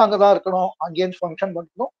இருக்கிறவனும் அங்கதான் இருக்கணும், அங்கேருந்து ஃபங்க்ஷன்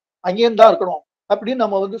பண்ணணும், அங்கேயும் தான் இருக்கணும் அப்படின்னு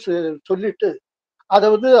நம்ம வந்து சொல்லிட்டு அதை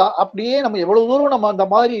வந்து அப்படியே நம்ம எவ்வளவு தூரம் நம்ம அந்த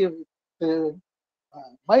மாதிரி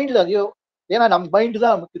மைண்ட்ல அதையோ, ஏன்னா நம்ம மைண்ட்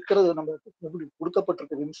தான் நமக்கு இருக்கிறது, நம்ம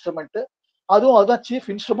கொடுக்கப்பட்டிருக்கிற இன்ஸ்ட்ருமெண்ட், அதுவும் அதுதான் சீஃப்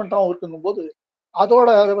இன்ஸ்ட்ருமெண்டாகவும் இருக்குங்கும் போது அதோட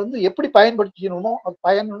அதை வந்து எப்படி பயன்படுத்திக்கணுமோ அது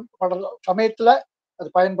பயன்படுற சமயத்துல அது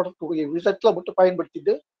பயன்படுத்தக்கூடிய விதத்துல மட்டும்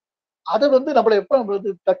பயன்படுத்திட்டு அதை வந்து நம்மளை எப்ப நம்ம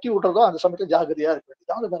வந்து தட்டி விடுறதோ அந்த சமயத்துல ஜாகிரதையா இருக்க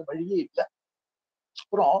வேண்டியதான், அது வேற வழியே இல்லை.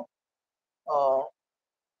 அப்புறம்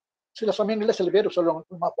சில சமயங்கள்ல சில பேர்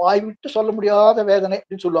சொல்லுவாங்க, வாய் விட்டு சொல்ல முடியாத வேதனை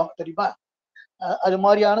அப்படின்னு சொல்லுவாங்க தெரியுமா? அது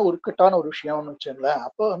மாதிரியான ஒரு இக்கட்டான ஒரு விஷயம்னு வச்சுங்களேன்.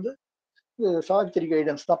 அப்போ வந்து சாவித்திரி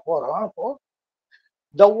கைடன்ஸ் தான் போறோம். அப்போ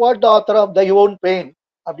thou art the author of thy own pain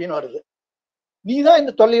அப்படின்னு வருது. நீ தான்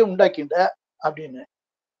இந்த தொல்லையை உண்டாக்கின்ற அப்படின்னு.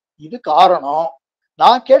 இது காரணம்.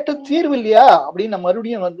 நான் கேட்ட தீர்வு இல்லையா அப்படின்னு நம்ம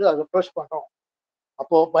மறுபடியும் வந்து அதை அப்ரோச் பண்றோம்.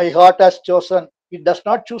 அப்போ my heart has chosen, it does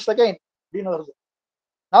not choose again அப்படின்னு வருது.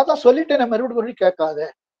 நான் தான் சொல்லிட்டேன், மறுபடியும் கேட்காத.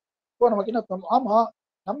 இப்போ நமக்கு என்ன தோணும்? ஆமா,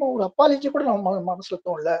 நம்ம ஒரு அப்பாலஜி கூட நம்ம மனசுல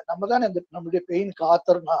தோணல. நம்ம தானே இந்த நம்மளுடைய பெயினுக்கு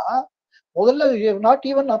ஆத்தர்னா முதல்ல நாட்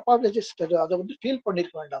ஈவன் அப்பாலஜிஸ்ட் அதை வந்து ஃபீல்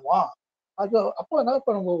பண்ணிருக்க வேண்டாமா? அது அப்போ என்ன,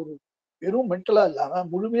 இப்ப நம்ம ஒரு வெறும் மென்டலா இல்லாம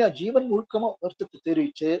முழுமையா ஜீவன் முழுக்கமா வருத்தத்தை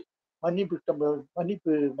தெரிவிச்சு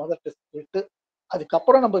மன்னிப்பு மதத்தை கேட்டு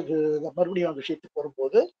அதுக்கப்புறம் நம்ம மறுபடியும் அந்த விஷயத்துக்கு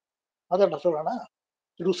வரும்போது அதை என்ன சொல்றேன்னா,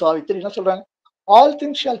 திரு சாவித்திரி என்ன சொல்றாங்க, all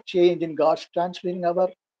things shawl change in God's transferring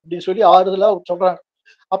அவர் அப்படின்னு சொல்லி ஆறுதலா சொல்றாங்க.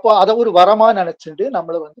 அப்போ அதை ஒரு வரமா நினைச்சுட்டு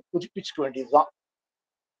நம்மளை வந்து புதுப்பிச்சுக்க வேண்டியதுதான்.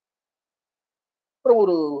 அப்புறம்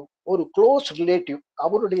ஒரு ஒரு க்ளோஸ் ரிலேட்டிவ்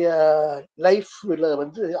அவருடைய லைஃப்ல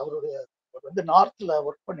வந்து அவருடைய வந்து நார்த்ல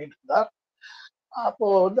ஒர்க் பண்ணிட்டு இருந்தார். அப்போ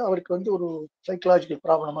வந்து அவருக்கு வந்து ஒரு சைக்கலாஜிக்கல்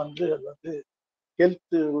ப்ராப்ளம் வந்து அது வந்து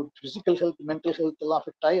health, physical health, mental health எல்லாம்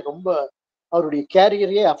அஃபெக்ட் ஆகி ரொம்ப அவருடைய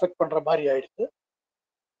கேரியரையே அஃபெக்ட் பண்ற மாதிரி ஆயிடுச்சு.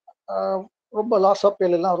 ரொம்ப லாஸ் ஆஃப்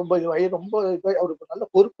பேல் எல்லாம் ரொம்ப இதுவாகி ரொம்ப அவருக்கு நல்ல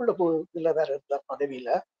பொறுப்புள்ள இதுல வேற இருந்தார் பதவியில.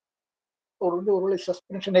 அவர் வந்து ஒருவேளை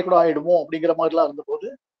சஸ்பென்ஷனே கூட ஆயிடுமோ அப்படிங்கிற மாதிரிலாம் இருந்தபோது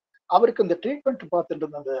அவருக்கு இந்த ட்ரீட்மெண்ட் பார்த்துட்டு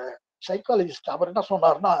இருந்த அந்த சைக்காலஜிஸ்ட் அவர் என்ன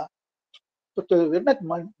சொன்னார்னா, என்ன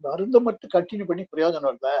மருந்து மட்டும் கண்டினியூ பண்ணி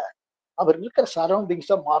பிரயோஜனம் இல்லை, அவர் இருக்கிற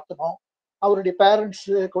சரௌண்டிங்ஸை மாற்றணும். அவருடைய பேரண்ட்ஸ்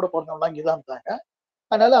கூட பிறந்தவங்களாம் இங்கே தான் இருந்தாங்க.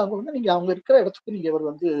 அதனால அவங்க வந்து நீங்க அவங்க இருக்கிற இடத்துக்கு நீங்க அவர்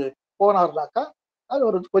வந்து போனார்னாக்கா அது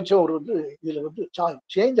ஒரு கொஞ்சம் ஒரு வந்து இதுல வந்து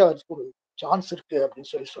சேஞ்ச் ஆகிறதுக்கு ஒரு சான்ஸ் இருக்கு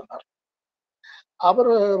அப்படின்னு சொல்லி சொன்னார். அவர்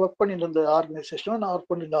ஒர்க் பண்ணிட்டு இருந்த ஆர்கனைசேஷனும் நான்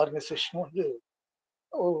ஒர்க் பண்ணிருந்த ஆர்கனைசேஷனும் வந்து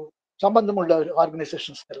சம்பந்தம் உள்ள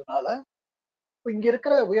ஆர்கனைசேஷன்ஸ்ங்கிறதுனால இங்க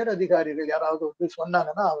இருக்கிற உயர் அதிகாரிகள் யாராவது வந்து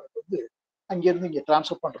சொன்னாங்கன்னா அவருக்கு வந்து அங்கிருந்து இங்க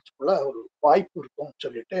டிரான்ஸ்ஃபர் பண்றதுக்குள்ள ஒரு வாய்ப்பு இருக்கும்னு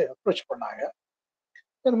சொல்லிட்டு அப்ரோச் பண்ணாங்க.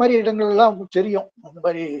 இந்த மாதிரி இடங்கள்லாம் தெரியும், அந்த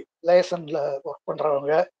மாதிரி லேசன்ல ஒர்க்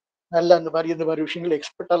பண்றவங்க நல்ல அந்த மாதிரி இந்த மாதிரி விஷயங்கள்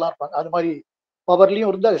எக்ஸ்பர்ட் எல்லாம் இருப்பாங்க. அது மாதிரி பவர்லயும்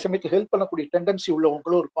இருந்து அதே சமயத்தில் ஹெல்ப் பண்ணக்கூடிய டெண்டன்சி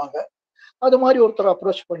உள்ளவங்களும் இருப்பாங்க. அது மாதிரி ஒருத்தர்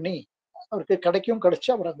அப்ரோச் பண்ணி அவருக்கு கிடைச்சு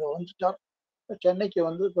அவர் அங்க வந்துட்டார். சென்னைக்கு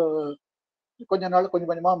வந்து இப்போ கொஞ்ச நாள் கொஞ்சம்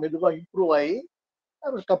கொஞ்சமா மெதுவா இம்ப்ரூவ் ஆகி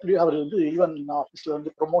அவருக்கு அப்படி அவர் வந்து ஈவன் ஆஃபீஸ்ல வந்து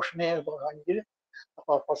ப்ரொமோஷனே வாங்கி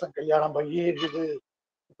அப்பா பசங்க கல்யாணம் பண்ணி இது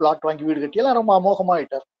பிளாட் வாங்கி வீடு கட்டி எல்லாம் ரொம்ப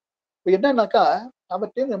அமோகமாயிட்டார். இப்போ என்னன்னாக்கா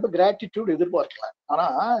அவர்கிட்ட ரொம்ப கிராட்டிடியூட் எதிர்பார்க்கல. ஆனா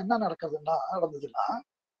என்ன நடந்ததுன்னா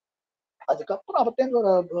அதுக்கப்புறம் அவர்கிட்ட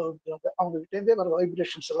அவங்க கிட்ட இருந்தே வர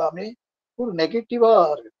வைப்ரேஷன்ஸ் எல்லாமே ஒரு நெகட்டிவா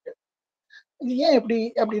இருக்கு. இது ஏன் எப்படி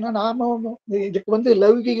அப்படின்னா, நாம இதுக்கு வந்து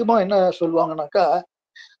லௌகிகமா என்ன சொல்லுவாங்கன்னாக்கா,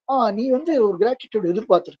 நீ வந்து ஒரு கிராட்டிடியூட்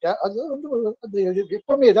எதிர்பார்த்திருக்க, அது வந்து அது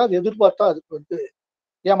எப்பவுமே ஏதாவது எதிர்பார்த்தா அதுக்கு வந்து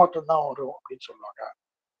ஏமாற்றம் தான் வரும் அப்படின்னு சொல்லுவாங்க.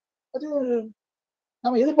 அது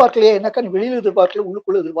நம்ம எதிர்பார்க்கலையே, என்னக்கா நீ வெளியில எதிர்பார்க்கல,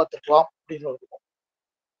 உள்ளுக்குள்ள எதிர்பார்த்திருக்கலாம் அப்படின்னு இருக்கும்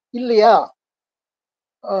இல்லையா?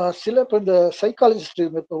 சில இப்ப இந்த சைக்காலஜிஸ்ட்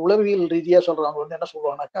இப்ப உளவியல் ரீதியா சொல்றவங்க வந்து என்ன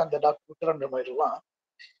சொல்லுவாங்கன்னாக்கா, அந்த டாக்டர் அந்த மாதிரி எல்லாம்,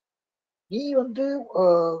 நீ வந்து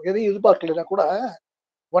எதையும் எதிர்பார்க்கலைன்னா கூட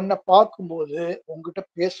உன்னை பார்க்கும்போது உங்ககிட்ட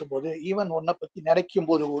பேசும்போது ஈவன் உன்னை பத்தி நினைக்கும்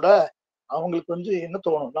போது கூட அவங்களுக்கு வந்து என்ன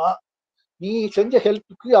தோணும்னா, நீ செஞ்ச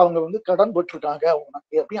ஹெல்ப்புக்கு அவங்க வந்து கடன் பட்டிருக்காங்க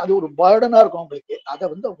உனக்கு அப்படின்னு அது ஒரு பேர்டனா இருக்கும் அவங்களுக்கு. அதை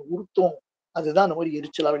வந்து அவங்க உறுத்தும். அதுதான் அந்த மாதிரி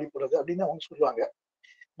எரிச்சலா வெளிப்படுறது அப்படின்னு அவங்க சொல்லுவாங்க.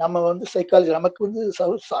 நம்ம வந்து சைக்காலஜி நமக்கு வந்து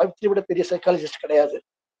சாவித்திரி விட பெரிய சைக்காலஜிஸ்ட் கிடையாது.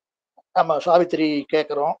 நம்ம சாவித்திரி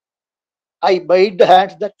கேட்கிறோம், ஐ bite the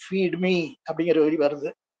hands that feed me அப்படிங்கிற வரி வருது.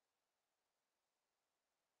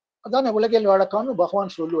 அதான் உலகில் வழக்கம்னு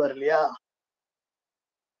பகவான் சொல்லுவார் இல்லையா?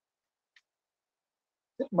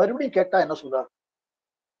 மறுபடியும் கேட்டா என்ன சொல்றாரு,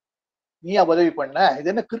 நீயா உதவி பண்ண,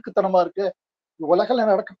 இது என்ன கிறுக்குத்தனமா இருக்கு, உலகத்துல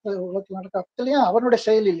நடக்கலையா அவனுடைய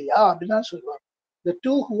செயல் இல்லையா அப்படின்னு சொல்லுவார். The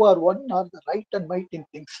two who are one are the right and might in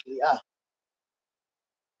things இல்லையா?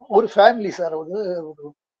 ஒரு ஃபேமிலி சார் வந்து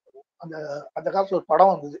அந்த அந்த காலத்துல ஒரு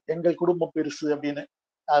படம் வந்தது, எங்கள் குடும்பம் பெருசு அப்படின்னு.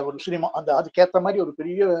 ஒரு சினிமா அந்த அதுக்கேற்ற மாதிரி ஒரு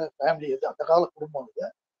பெரிய ஃபேமிலி அது, அந்த கால குடும்பம் அது.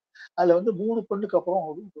 அதுல வந்து 3 பொண்ணுக்கு அப்புறம்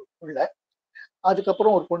ஒரு பிள்ளை,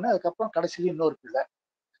 அதுக்கப்புறம் ஒரு பொண்ணு, அதுக்கப்புறம் கடைசியில இன்னொரு பிள்ளை.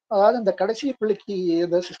 அதாவது அந்த கடைசி பிள்ளைக்கு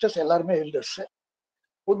இந்த சிஸ்டர்ஸ் எல்லாருமே எல்டர்ஸ்.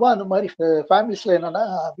 பொதுவா அந்த மாதிரி ஃபேமிலிஸ்ல என்னன்னா,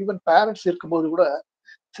 ஈவன் பேரண்ட்ஸ் இருக்கும்போது கூட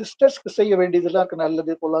சிஸ்டர்ஸ்க்கு செய்ய வேண்டியதெல்லாம் இருக்கு,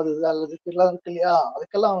 நல்லது பொல்லாதது அல்லது எல்லாம் இருக்கு இல்லையா?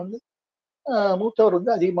 அதுக்கெல்லாம் வந்து மூத்தவர்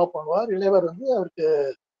வந்து அதிகமா பண்ணுவார், இளையவர் வந்து அவருக்கு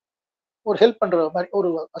ஒரு ஹெல்ப் பண்ற மாதிரி, ஒரு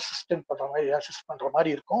அசிஸ்ட் பண்ற மாதிரி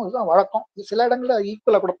இருக்கும். அதுதான் வழக்கம். சில இடங்கள்ல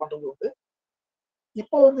ஈக்குவலா கூட பண்றது உண்டு.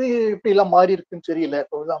 இப்போ வந்து இப்படி எல்லாம் மாறி இருக்குன்னு தெரியல.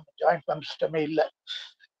 இப்போதான் ஜாயிண்ட் ஃபேமிலி சிஸ்டமே இல்லை.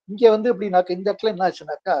 இங்க வந்து எப்படின்னாக்கா இந்த இடத்துல என்ன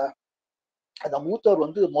ஆச்சுனாக்கா, அந்த மூத்தவர்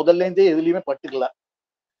வந்து முதல்ல இருந்தே எதுலயுமே பட்டுக்கல.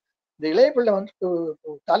 இந்த இளைய பிள்ளை வந்து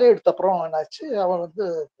தலையெடுத்த அப்புறம் என்னாச்சு, அவன் வந்து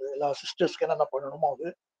எல்லா சிஸ்டர்ஸ்க்கு என்னென்ன பண்ணணுமோ அது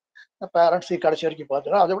பேரண்ட்ஸையும் கடைசி வரைக்கும்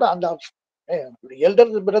பார்த்துட்டான். அதை விட அந்த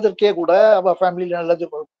எல்டர் பிரதர்க்கே கூட அவ ஃபேமிலியில நல்லது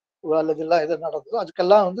நல்லது எல்லாம் எது நடந்ததோ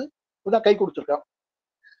அதுக்கெல்லாம் வந்து இப்பதான் கை கொடுத்துருக்கான்.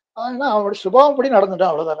 ஆனா அவனோட சுபாவப்படி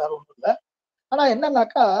நடந்துட்டான், அவ்வளவுதான், வேற ஒன்றும் இல்லை. ஆனா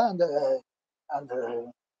என்னன்னாக்கா, அந்த அந்த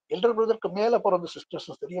எல்டர் பிரதருக்கு மேல பிறந்த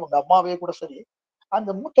சிஸ்டர்ஸும் சரி, அவங்க அம்மாவே கூட சரி, அந்த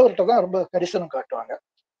மூத்தவர்கிட்ட தான் ரொம்ப கரிசனம் காட்டுவாங்க.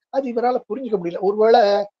 அது இவரால புரிஞ்சுக்க முடியல. ஒருவேளை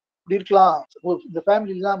இப்படி இருக்கலாம். இந்த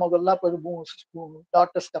ஃபேமிலிலாம் முதல்ல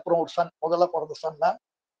டாட்டர்ஸ்க்கு அப்புறம் ஒரு சன், முதல்ல பிறந்த சன்னா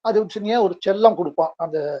அது சின்ன ஒரு செல்லம் கொடுப்பான்.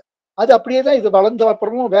 அந்த அது அப்படியே தான் இது வளர்ந்த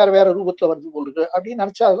அப்புறமும் வேற வேற ரூபத்துல வருது போலுது அப்படின்னு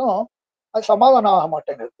நினைச்சாலும் அது சமாதானம் ஆக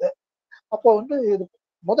மாட்டேங்குது. அப்போ வந்து இது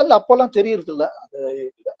முதல்ல அப்பெல்லாம் தெரியறது இல்ல. அது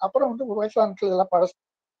அப்புறம் வந்து ஒரு வயசானத்துல எல்லாம் பழசு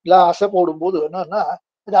எல்லாம் அசை போடும்போது என்னன்னா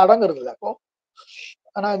இது அடங்குறது இல்லை. அப்போ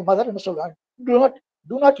ஆனா இது மதர் என்ன சொல்றாங்க, do not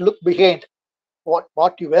do not look behind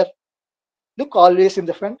what you were, look always in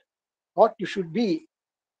the front what you should be.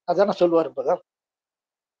 அதான சொல்லுவாரு பிரதர்.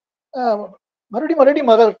 மறுபடியும்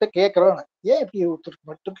மதர்கிட்ட கேட்கிறோம், ஏன் இப்படி ஒருத்தருக்கு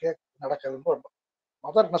மட்டும் நடக்குதுன்னு.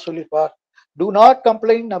 மதர் என்ன சொல்லியிருப்பார், do not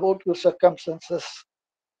complain about your circumstances,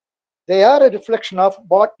 they are a reflection of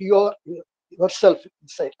what you are yourself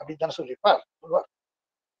inside அப்படின்னு தானே சொல்லியிருப்பார்.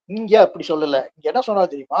 இங்க அப்படி சொல்லல. இங்க என்ன சொன்னா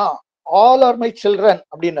தெரியுமா, ஆல் ஆர் மை சில்ட்ரன்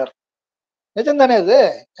அப்படின்னாரு. நிஜம் தானே அது.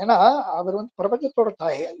 ஏன்னா அவர் வந்து பிரபஞ்சத்தோட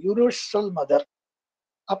தாய், யூனிவர்சல் மதர்.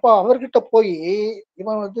 அப்போ அவர்கிட்ட போய்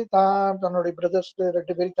இவன் வந்து தன்னுடைய பிரதர்ஸ்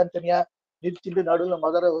 2 பேரும் தனித்தனியா நிறுத்திட்டு நடுவுல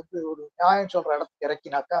மதரை வந்து ஒரு நியாயம் சொல்ற இடத்துக்கு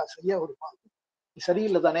இறக்கினாக்கா சரியா வருமா?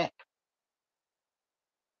 சரியில்லை தானே.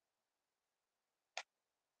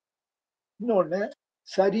 இன்னொன்னு,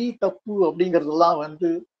 சரி தப்பு அப்படிங்கறதெல்லாம் வந்து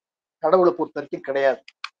கடவுளை பொறுத்த வரைக்கும் கிடையாது.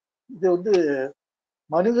 இது வந்து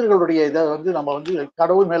மனிதர்களுடைய இதை வந்து நம்ம வந்து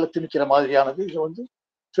கடவுள் மேல திணிக்கிற மாதிரியானது. இதை வந்து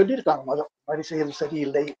சொல்லியிருக்காங்க, மதம் மாதிரி செய்யறது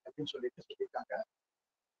சரியில்லை அப்படின்னு சொல்லியிருக்காங்க.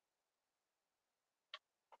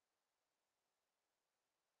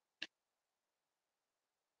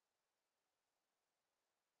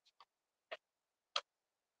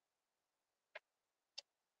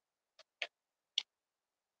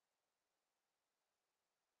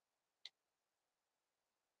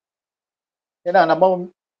 ஏன்னா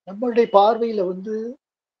நம்மளுடைய பார்வையில வந்து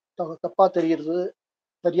தப்பா தெரியுது,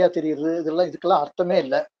 சரியா தெரியுது, இதெல்லாம் இதுக்கெல்லாம் அர்த்தமே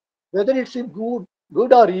இல்லை. Whether it's in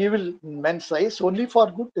good or evil in men's eyes, only for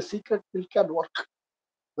good the secret will can work.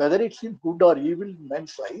 Whether it's in good or evil in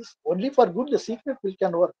men's eyes, only for good the secret will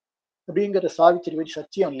can work அப்படிங்கிற சாவித்திரி வரி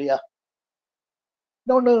சத்தியம் இல்லையா?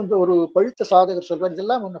 இன்னொன்னு, இந்த ஒரு பழுத்த சாதகர் சொல்றாரு,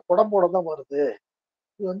 இதெல்லாம் ஒண்ணு புடம்போட தான் வருது.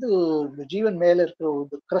 இது வந்து இந்த ஜீவன் மேல இருக்கிற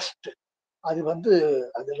ஒரு கிரஸ்ட், அது வந்து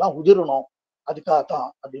அதெல்லாம் உதிரணும், அதுக்காகத்தான்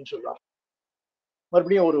அப்படின்னு சொல்றாரு.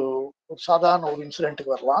 மறுபடியும் ஒரு சாதாரண ஒரு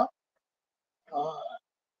இன்சிடென்ட்டுக்கு வரலாம்.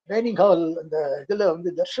 டைனிங் ஹால், இந்த இதுல வந்து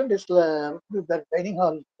தர்ஷன் டேஸ்ல வந்து டைனிங்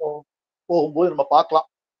ஹால் போகும்போது நம்ம பார்க்கலாம்.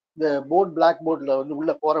 இந்த பிளாக் போர்ட்ல வந்து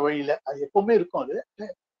உள்ள போற வழியில அது எப்பவுமே இருக்கும். அது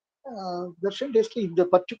தர்ஷன் டேஸ்ல இந்த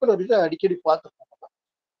பர்டிகுலர் இதை அடிக்கடி பார்த்துருக்கோம்.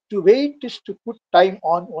 To wait is to put time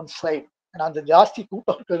on one side. ஏன்னா அந்த ஜாஸ்தி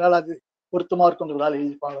கூட்டம் இருக்கிறதுனால அது பொருத்தமா இருக்குன்றதுனால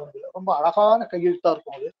எழுதிப்பாங்க. ரொம்ப அழகான கையெழுத்தா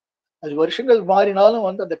இருக்கும் அது. அது வருஷங்கள் மாறினாலும்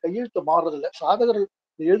வந்து அந்த கையெழுத்து மாறுறதில்லை. சாதகர்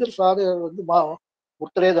எழுதுற சாதகர் வந்து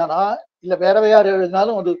ஒருத்தரே தானா, இல்ல வேற யார்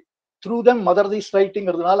எழுதினாலும் அது த்ரூ தம் மதர் திஸ்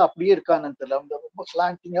ரைட்டிங்கிறதுனால அப்படியே இருக்கான்னு தெரியல. அந்த ரொம்ப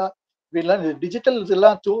ஸ்லாண்டிங்கா இப்படிலாம் டிஜிட்டல்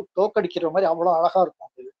இதெல்லாம் தோக்கடிக்கிற மாதிரி அவ்வளவு அழகா இருக்கும்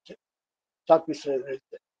அந்த எழுத்து, சாக்பீஸ்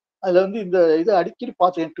எழுத்து. அதுல வந்து இந்த இதை அடிக்கடி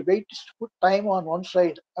பார்த்தேன், to wait is to put time on one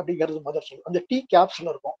side அப்படிங்கிறது மதர் சொல்லு. அந்த டீ கேப்ஸ்ல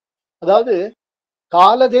இருக்கும். அதாவது,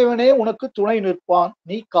 காலதேவனே உனக்கு துணை நிற்பான்,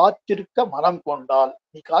 நீ காத்திருக்க மனம்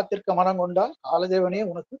கொண்டால், காலதேவனே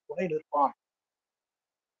உனக்கு துணை நிற்பான்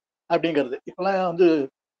அப்படிங்கிறது. இப்பெல்லாம் வந்து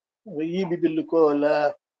இபி பில்லுக்கோ இல்ல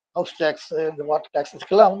ஹவுஸ் டேக்ஸ், இந்த வாட்டர் டேக்ஸ்,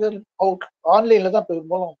 இதுக்கெல்லாம் வந்து ஆன்லைன்ல தான்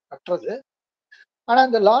பெரும்பாலும் கட்டுறது. ஆனா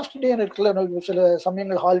இந்த லாஸ்ட் டே இருக்குல்ல, சில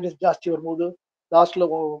சமயங்கள் ஹாலிடேஸ் ஜாஸ்தி வரும்போது, லாஸ்ட்ல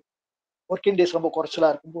ஒர்க்கிங் டேஸ் ரொம்ப குறைச்சலா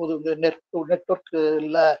இருக்கும்போது இந்த நெட்ஒர்க்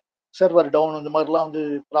இல்ல சர்வர் டவுன், இந்த மாதிரிலாம் வந்து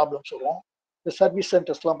ப்ராப்ளம்ஸ் வரும். இந்த சர்வீஸ்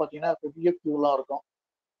சென்டர்ஸ்லாம் பார்த்தீங்கன்னா பெரிய கியூலாம் இருக்கும்.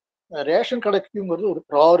 ரேஷன் கடை கியூங்கிறது ஒரு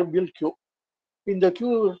ப்ராரபியல் கியூ. இந்த கியூ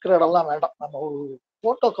இருக்கிற இடம்லாம் வேண்டாம். நம்ம ஒரு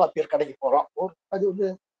போட்டோ காப்பியர் கடைக்கு போகிறோம். அது வந்து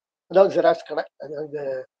அதாவது ஜெராக்ஸ் கடை, அதாவது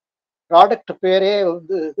ப்ராடக்ட் பேரே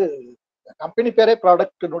வந்து இது கம்பெனி பேரே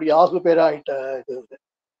ப்ராடக்டினுடைய ஆகு பேரே ஆகிட்ட இது.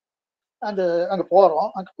 அந்த அங்கே போகிறோம்,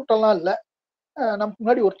 அங்கே கூட்டம்லாம் இல்லை. நமக்கு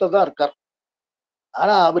முன்னாடி ஒருத்தர் தான் இருக்கார்.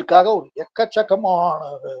 ஆனா அவருக்காக ஒரு எக்கச்சக்கமான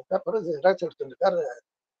பேப்பர் ஜெராக்ஸ் எடுத்துருக்காரு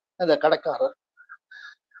அந்த கடைக்காரர்.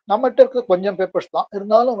 நம்மகிட்ட இருக்க கொஞ்சம் பேப்பர்ஸ் தான்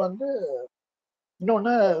இருந்தாலும் வந்து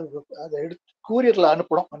இன்னொன்னு அதை எடுத்து கூரியர்ல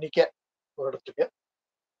அனுப்பணும் அன்னைக்க ஒரு இடத்துக்கு.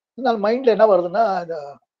 அதனால மைண்ட்ல என்ன வருதுன்னா, இந்த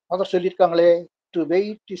mother சொல்லியிருக்காங்களே, to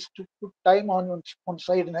wait is to put time on one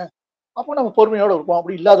சைடுன்னு. அப்போ நம்ம பொறுமையோட இருப்போம்.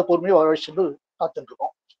 அப்படி இல்லாத பொறுமையை வர வச்சுட்டு காத்துட்டு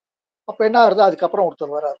இருக்கோம். அப்ப என்ன ஆகுது, அதுக்கப்புறம்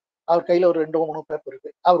ஒருத்தர் வர்றாரு. அவர் கையில ஒரு 2 3 பேப்பர்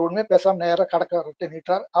இருக்கு. அவர் ஒண்ணுமே பேசாம நேரா கடைக்காரர்கிட்ட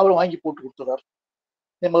நீட்டார். அவர் வாங்கி போட்டு கொடுத்துறாரு.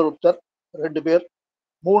 இந்த மாதிரி ஒருத்தர், 2 பேர்,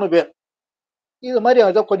 3 பேர் இது மாதிரி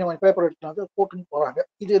ஏதோ கொஞ்சம் கொஞ்சம் பேப்பர் எடுத்து வந்து போட்டுன்னு போறாங்க.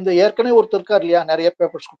 இது இந்த ஏற்கனவே ஒருத்தர் இருக்கார் இல்லையா, நிறைய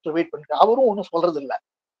பேப்பர்ஸ் கொடுத்து வெயிட் பண்ணிட்டு அவரும் ஒன்றும் சொல்றது இல்லை.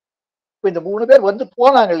 இப்ப இந்த 3 பேர் வந்து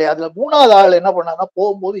போனாங்க இல்லையா, அதுல 3வது ஆள் என்ன பண்ணாங்கன்னா,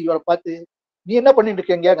 போகும்போது இவரை பார்த்து நீ என்ன பண்ணிட்டு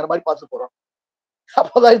இருக்கீங்கிற மாதிரி பார்த்து போறோம்.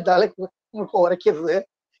 அப்பதான் இந்த ஆளுக்கு உரைக்கிறது.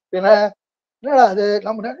 ஏன்னா என்னடா அது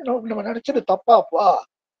நம்ம நினைச்சது தப்பாப்பா,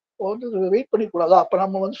 வந்து வெயிட் பண்ணி கூடாதா, அப்ப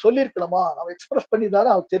நம்ம வந்து சொல்லியிருக்கணுமா, நம்ம எக்ஸ்பிரஸ் பண்ணிதானே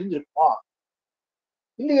அவர் தெரிஞ்சிருக்கோம்.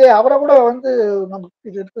 இல்லையே, அவரை கூட வந்து நமக்கு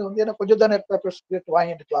இது எடுத்து வந்து ஏன்னா கொஞ்சம் தானே பேப்பர்ஸ் கேட்டு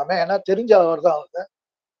வாங்கிட்டு இருக்கலாமே, ஏன்னா தெரிஞ்ச அவர் தான் அவங்க,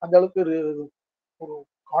 அந்த அளவுக்கு ஒரு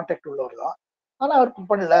கான்டாக்ட் உள்ளவர் தான். ஆனா அவருக்கு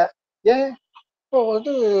பண்ணல. ஏன் இப்போ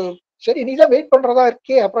வந்து சரி நீ தான் வெயிட் பண்றதா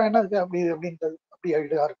இருக்கே, அப்புறம் என்ன இருக்கு அப்படி அப்படின்றது அப்படி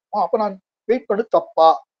ஐடியா இருக்கும். அப்ப நான் வெயிட் பண்ணது தப்பா,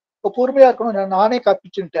 இப்போ பொறுமையா இருக்கணும் நானே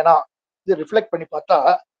காப்பிச்சுட்டேனா, இது ரிஃப்ளெக்ட் பண்ணி பார்த்தா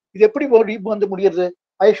இது எப்படி வந்து முடியுது.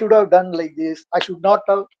 I should have done like this, I should not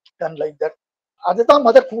have done like that. அதுதான்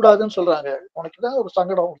மதர் கூடாதுன்னு சொல்றாங்க. உனக்கு தான் ஒரு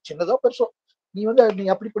சங்கடம் சின்னதோ பெருசோ, நீ வந்து நீ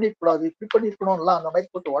அப்படி பண்ணிருக்க கூடாது, இப்படி பண்ணிருக்கணும்லாம் அந்த மாதிரி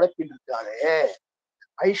போட்டு உழைப்பின்னு இருக்காரு.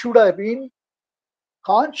 I should have been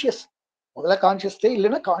conscious. முதல்ல கான்சியஸ்டே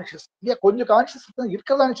இல்லைன்னா கான்சியஸ் இல்லையா, கொஞ்சம் கான்சியஸ்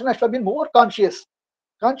இருக்கிறதா இருந்துச்சுன்னா I should been more conscious.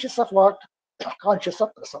 Conscious of what? Conscious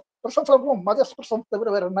of presence. Presence ஆகும் மதர்ஸ் பிரசன்ஸ் தவிர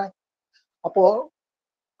வேற என்ன. அப்போ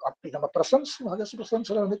அப்படி நம்ம பிரசன்ஸ் மதர்ஸ்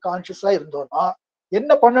பிரசன்ஸ்ல வந்து கான்சியஸா இருந்தோம்னா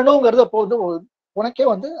என்ன பண்ணணுங்கிறத அப்போ வந்து உனக்கே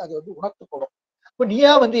வந்து அது வந்து உணர்த்தப்படும். இப்போ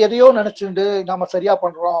நீயா வந்து எதையோ நினைச்சுட்டு நாம சரியா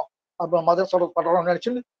பண்றோம், அப்ப மதர் சொல்றது பண்றோம்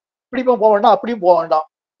நினைச்சுட்டு இப்படியும் போக வேண்டாம் அப்படியும் போக வேண்டாம்.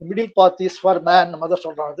 Middle path is for man mother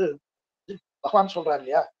சொல்றாங்க, பகவான் சொல்றாரு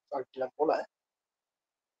இல்லையா. போல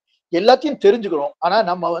எல்லாத்தையும் தெரிஞ்சுக்கிறோம். ஆனா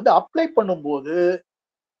நம்ம வந்து அப்ளை பண்ணும்போது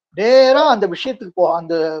நேரா அந்த விஷயத்துக்கு போக,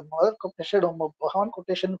 அந்த மதர் கொட்டேஷன் பகவான்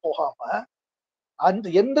கொட்டேஷன் போகாம அந்த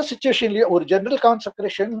எந்த சுச்சுவேஷன்லயும் ஒரு general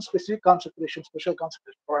concentration, specific concentration, special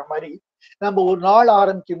concentration போற மாதிரி நம்ம ஒரு நாள்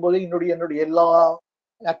ஆரம்பிக்கும் போது என்னுடைய எல்லா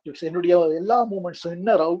ஆக்டிவிட்டிஸ், என்னுடைய எல்லா மூமெண்ட்ஸும்,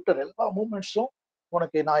 இன்னர் அவுட்டர் எல்லா மூமெண்ட்ஸும்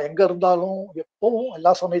உனக்கு நான் எங்க இருந்தாலும் எப்பவும்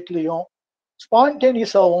எல்லா சமயத்திலையும்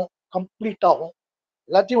ஸ்பான்டேனியஸ் ஆகும், கம்ப்ளீட் ஆகும்.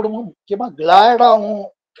 எல்லாத்தையும் விட முக்கியமா கிளாடாகவும்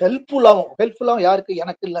ஹெல்ப்ஃபுல்லாகவும் யாருக்கு,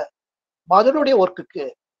 எனக்கு இல்லை, மதனுடைய ஒர்க்குக்கு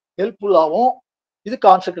ஹெல்ப்ஃபுல்லாகவும் இது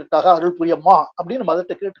கான்சென்ட்ரேட்டாக அருள் புரியம்மா அப்படின்னு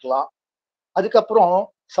மதத்தை கேட்டுக்கலாம். அதுக்கப்புறம்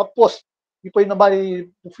சப்போஸ் இப்போ இந்த மாதிரி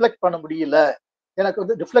ரிஃப்ளெக்ட் பண்ண முடியல, எனக்கு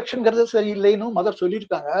வந்து ரிஃப்ளெக்ஷன்ங்கிறது சரியில்லைன்னு மதர்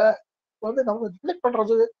சொல்லியிருக்காங்க. வந்து நம்ம ரிஃப்ளெக்ட்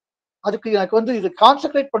பண்றது அதுக்கு எனக்கு வந்து இது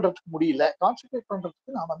கான்சென்ட்ரேட் பண்றதுக்கு முடியல, கான்சென்ட்ரேட்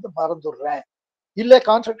பண்றதுக்கு நான் வந்து மறந்துடுறேன், இல்ல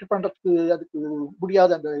கான்சென்ட்ரேட் பண்றதுக்கு அதுக்கு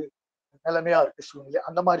முடியாத அந்த நிலைமையா இருக்கு சூழ்நிலை.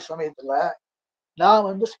 அந்த மாதிரி சமயத்துல நான்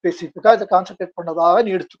வந்து ஸ்பெசிஃபிக்கா இதை கான்சென்ட்ரேட் பண்ணதாக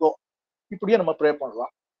நீ எடுத்துக்கோ, இப்படியே நம்ம ப்ரே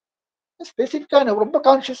பண்ணலாம். ஸ்பெசிஃபிக்கா ரொம்ப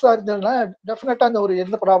கான்சியஸா இருந்ததுன்னா டெஃபினட்டா அந்த ஒரு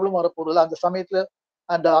எந்த ப்ராப்ளம் வரப்போறதில்ல. அந்த சமயத்துல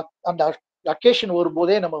அந்த அந்த அக்கேஷன்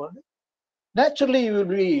வரும்போதே நம்ம வந்து naturally you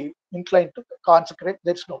will be incline to concentrate,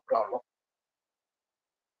 there is no problem.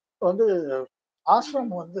 வந்து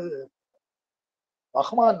ஆசிரம் வந்து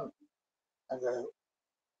பகவான் அந்த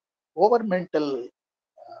ஓவர் மென்டல்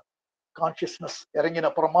கான்சியஸ்னஸ் இறங்கின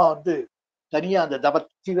அப்புறமா வந்து தனியா அந்த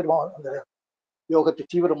தீவிரமா அந்த யோகத்தை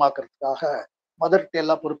தீவிரமாக்குறதுக்காக மதர்கிட்ட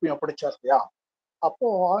எல்லா பொறுப்பையும் ஒப்படைச்சார் இல்லையா. அப்போ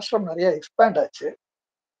ஆசிரம் நிறைய எக்ஸ்பேண்ட் ஆச்சு.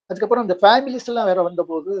 அதுக்கப்புறம் இந்த ஃபேமிலிஸ் எல்லாம் வேற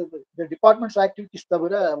வந்தபோது இந்த டிபார்ட்மெண்ட்ஸ் ஆக்டிவிட்டிஸ்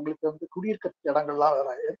தவிர அவங்களுக்கு வந்து குடியிருக்க இடங்கள்லாம் வேற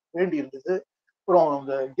வேண்டி இருந்தது. அப்புறம்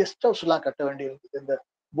இந்த கெஸ்ட் ஹவுஸ் எல்லாம் கட்ட வேண்டி இருந்தது, இந்த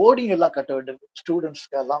போர்டிங் எல்லாம் கட்ட வேண்டியது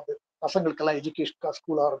ஸ்டூடெண்ட்ஸ்க்கு எல்லாம், பசங்களுக்கெல்லாம் எஜுகேஷன்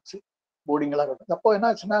ஸ்கூல் ஆரம்பிச்சு போர்டிங் எல்லாம் கட்டு. அப்போ என்ன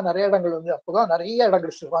ஆச்சுன்னா நிறைய இடங்கள் வந்து அப்போதான் நிறைய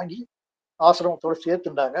இடங்கள் வாங்கி ஆசிரமத்தோட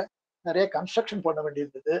சேர்த்துட்டாங்க. நிறைய கன்ஸ்ட்ரக்ஷன் பண்ண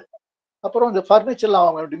வேண்டியிருந்தது. அப்புறம் இந்த ஃபர்னிச்சர்லாம்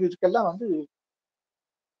வாங்க வேண்டியது, இதுக்கெல்லாம் வந்து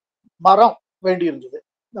மரம் வேண்டி இருந்தது.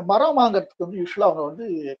 இந்த மரம் வாங்குறதுக்கு வந்து யூஸ்வலா அவங்க வந்து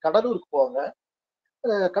கடலூருக்கு போவாங்க.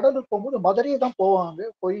 கடலூர் போகும்போது மதுரையை தான் போவாங்க.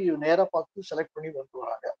 போய் நேரா பார்த்து செலக்ட் பண்ணி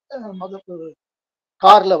வந்துடுவாங்க. மதுரை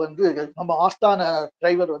கார்ல வந்து நம்ம ஆஸ்தான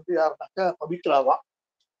டிரைவர் வந்து யாருனாக்கா பவித்ரா தான்.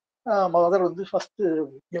 மதர் வந்து ஃபர்ஸ்ட்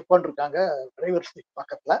உட்காந்துருக்காங்க டிரைவர் சீட்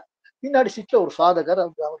பக்கத்துல. பின்னாடி சீட்ல ஒரு சாதகர்,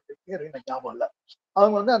 அவருக்கு பேர் எனக்கு ஞாபகம் இல்லை.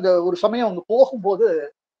 அவங்க வந்து அந்த ஒரு சமயம் அவங்க போகும்போது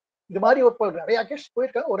இது மாதிரி ஒரு நிறைய அக்கேஷன்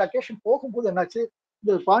போயிருக்காங்க. ஒரு அக்கேஷன் போகும்போது என்னாச்சு,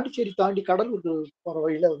 இந்த பாண்டிச்சேரி தாண்டி கடலூருக்கு போற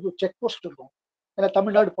வழியில வந்து செக் போஸ்ட் இருக்கும். ஏன்னா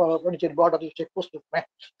தமிழ்நாடு பாண்டிச்சேரி பார்டர்ல செக் போஸ்ட் இருக்குமே.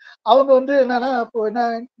 அவங்க வந்து என்னன்னா இப்போ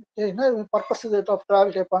என்ன பர்பஸ் ஆஃப்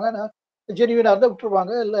டிராவல் கேட்பாங்க. ஜெனியூனா இருந்தா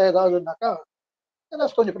விட்டுருவாங்க, இல்லை ஏதாவதுனாக்கா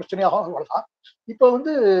ஏதாவது கொஞ்சம் பிரச்சனையாகும், அவ்வளவுதான். இப்போ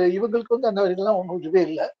வந்து இவங்களுக்கு வந்து அந்த இதெல்லாம் ஒன்றும் இதுவே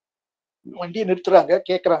இல்லை. வண்டியை நிறுத்துறாங்க,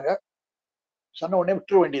 கேட்கறாங்க, சொன்ன உடனே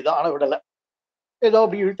விட்டுற வேண்டியதுதான். ஆனா விடலை. ஏதோ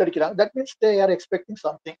அப்படி இழுத்தடிக்கிறாங்க. That means they are expecting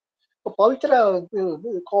something. இப்போ பவித்ரா வந்து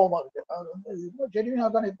கோபமா இருக்கு. அவர் வந்து இன்னும் ஜெனியூனா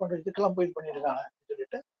தானே இது பண்றது, இதுக்கெல்லாம் போய் இது பண்ணிருக்காங்க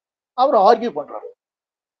சொல்லிட்டு அவர் ஆர்கியூ பண்றாரு.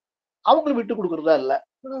 அவங்களும் விட்டு கொடுக்குறதா இல்லை.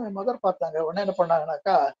 மதர் பார்த்தாங்க. உடனே என்ன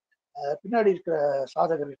பண்ணாங்கன்னாக்கா, பின்னாடி இருக்கிற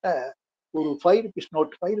சாதகர்கிட்ட ஒரு ₹5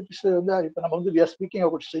 நோட், ₹5 வந்து இப்போ நம்ம வந்து speaking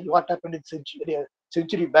about what happen in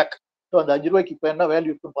century back. So அந்த ₹5 இப்போ என்ன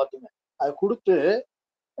வேல்யூ இருக்குன்னு பார்த்துங்க. அதை கொடுத்து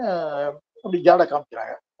அப்படி ஜாட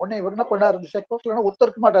காமிக்கிறாங்க. உடனே இவர் என்ன பண்ணாரு, இந்த செக்டர்ல ஒருத்தர்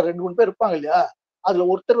இருக்க மாட்டார், 2-3 பேர் இருப்பாங்க இல்லையா. அதுல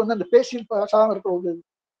ஒருத்தர் வந்து அந்த பேசி சாதம் இருக்கிற ஒரு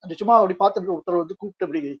அந்த சும்மா அப்படி பார்த்துட்டு ஒருத்தர் வந்து கூப்பிட்டு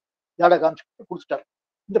அப்படி ஜாட காமிச்சு கொடுத்துட்டாரு.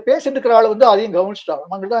 இந்த பேசிட்டு இருக்கிற ஆள் வந்து அதையும் கவனிச்சிட்டாங்க.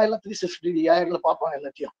 அவங்க தான் எல்லாம் 360 ஏர்ல பார்ப்பாங்க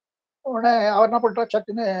எல்லாத்தையும். உடனே அவர் என்ன பண்றாரு,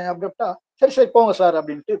 சட்டுன்னு அப்படின்ட்டா சரி சரி போங்க சார்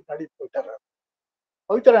அப்படின்ட்டு முன்னாடி போயிட்டாரு.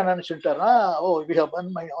 பவித்ரா என்ன சொல்லிட்டாருன்னா, ஓ we have one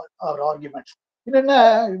my our arguments. என்னென்ன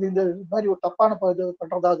இது இந்த மாதிரி ஒரு தப்பான இது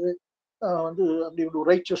பண்றதாவது வந்து அப்படி ஒரு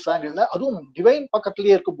ரைச்சஸ் ஆங்கிள், அதுவும் டிவைன்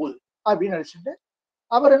பக்கத்திலேயே இருக்கும்போது அப்படின்னு நினைச்சுட்டு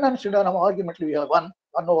அவர் என்ன நினைச்சுட்டார், நம்ம ஆர்குமெண்ட்ல வி ஹவ்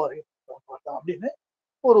ஒன் ஓவர் அப்படின்னு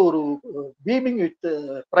ஒரு ஒரு beaming with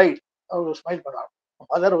fried our smile பண்ணார்.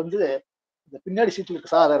 மதர் வந்து இந்த பின்னாடி சீட்டில்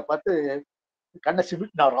இருக்க சாதர் பார்த்து கண்ணை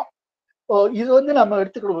சிமிட்டினாராம். இது வந்து நம்ம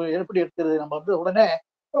எடுத்துக்கணும். எப்படி எடுக்கிறது, நம்ம வந்து உடனே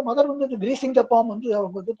மதர் வந்து கிரீசிங் தப்பாம் வந்து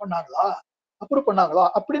அவங்க வந்து பண்ணாங்களா, அப்படி பண்ணாங்களா,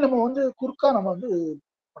 அப்படி நம்ம வந்து குறுக்கா நம்ம வந்து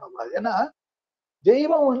பண்ணக்கூடாது. ஏன்னா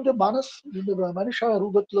தெய்வம் வந்து இந்த மனுஷ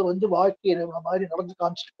ரூபத்துல வந்து வாழ்க்கையை மாதிரி நடந்து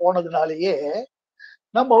காமிச்சிட்டு போனதுனாலேயே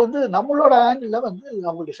நம்ம வந்து நம்மளோட ஆங்கிள் வந்து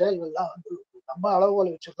அவங்களுடைய செயல்கள்லாம் வந்து நம்ம அளவுகளை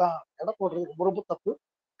வச்சுதான் எடை போடுறது ரொம்ப ரொம்ப தப்பு.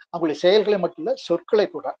 அவங்களுடைய செயல்களை மட்டும் இல்ல, சொற்களை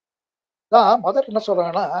கூட தான் மதர் என்ன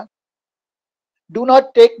சொல்றாங்கன்னா, do not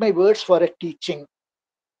take my words for a teaching.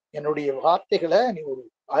 என்னுடைய வார்த்தைகளை நீ ஒரு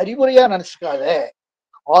அறிவுரையா நினைச்சுக்காத.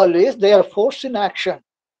 Always they are force in action.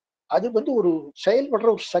 அது வந்து ஒரு செயல்படுற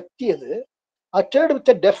ஒரு சக்தி. அது uttered with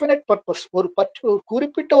a definite purpose. ஒரு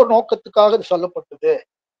குறிப்பிட்ட ஒரு நோக்கத்துக்காக அது சொல்லப்பட்டது.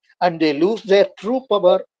 And they lose their true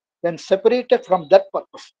power when separated from that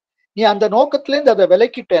purpose. நீ அந்த நோக்கத்திலேருந்து அதை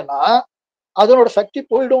விலக்கிட்டேன்னா அதனோட சக்தி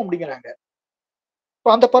போயிடும் அப்படிங்கிறாங்க. இப்போ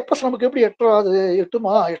அந்த பர்பஸ் நமக்கு எப்படி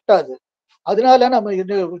எட்டுமா, எட்டாது. அதனால நம்ம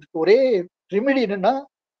இதுக்கு ஒரே ரெமெடி என்னன்னா,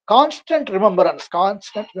 constant remembrance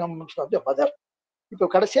of the mother. இப்போ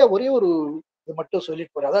கடைசியா ஒரே ஒரு இது மட்டும்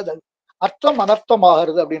சொல்லிட்டு போறேன். அதாவது அர்த்தம் அனர்த்தம்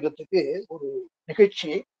ஆகிறது அப்படின்றதுக்கு ஒரு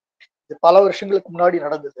நிகழ்ச்சி இது பல வருஷங்களுக்கு முன்னாடி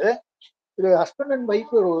நடந்தது. இது ஹஸ்பண்ட் அண்ட்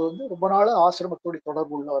ஒய்ஃப் வந்து ரொம்ப நாள் ஆசிரமத்தோடு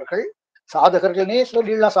தொடர்பு உள்ளவர்கள், சாதகர்கள்னே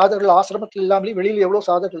சொல்லிடலாம். சாதகர்கள் ஆசிரமத்தில் இல்லாமலே வெளியில எவ்வளவு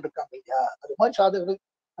சாதகர்கள் இருக்காங்க இல்லையா, அது மாதிரி சாதகர்கள்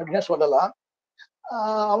அப்படின்னா சொல்லலாம்.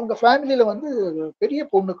 அவங்க ஃபேமிலியில வந்து பெரிய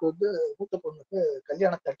பொண்ணுக்கு வந்து மூத்த பொண்ணுக்கு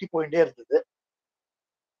கல்யாணம் தட்டி போயிட்டே இருந்தது.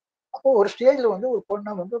 அப்போ ஒரு ஸ்டேஜ்ல வந்து ஒரு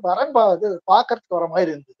பொண்ணை வந்து வரன்பா இது பாக்குறதுக்கு வர மாதிரி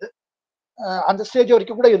இருந்தது. அந்த ஸ்டேஜ்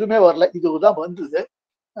வரைக்கும் கூட எதுவுமே வரல, இதுதான் வந்தது.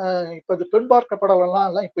 இப்ப இந்த பெண் பார்க்க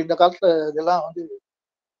படம்லாம் இப்ப இந்த காலத்துல இதெல்லாம் வந்து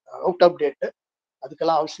அவுட் ஆஃப் டேட்,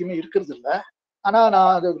 அதுக்கெல்லாம் அவசியமே இருக்கிறது இல்லை. ஆனா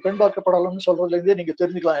நான் அது பெண் பார்க்க படம்னு சொல்றதுல இருந்தே நீங்க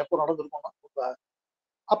தெரிஞ்சுக்கலாம் எப்போ நடந்திருக்கோம்.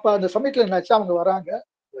 அப்ப அந்த சமயத்துல என்னாச்சு, அவங்க வராங்க,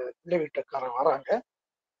 பிள்ளை வீட்டுக்காரங்க வராங்க,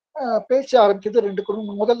 பேச ஆரம்பிச்சது. 2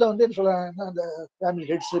 குடும்பம் முதல்ல வந்து என்ன சொல்றாங்க, அந்த ஃபேமிலி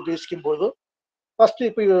ஹெட்ஸ் பேசிக்கும் போது ஃபர்ஸ்ட்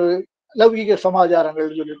இப்போ லௌகிக சமாச்சாரங்கள்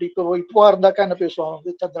சொல்லிட்டு இப்போ இருந்தாக்கா என்ன பேசுவாங்க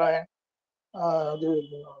வந்து சந்திராயன், அது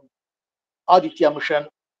ஆதித்யா மிஷன்,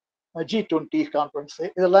 G20 கான்ஃபரன்ஸ்,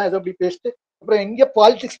 இதெல்லாம் ஏதோ அப்படி பேசிட்டு அப்புறம் எங்க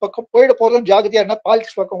பாலிடிக்ஸ் பக்கம் போயிட போறதும் ஜாகிரதையா என்ன,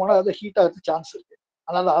 பாலிடிக்ஸ் பக்கம் போனால் அது ஹீட் ஆகிறது சான்ஸ் இருக்கு.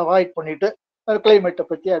 அதனால அவாய்ட் பண்ணிட்டு கிளைமேட்டை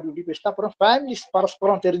பத்தி அப்படி இப்படி பேசிட்டு அப்புறம் ஃபேமிலிஸ்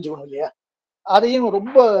பரஸ்பரம் தெரிஞ்சுக்கணும் இல்லையா, அதையும்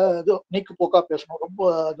ரொம்ப இது நீக்கு போக்கா பேசணும், ரொம்ப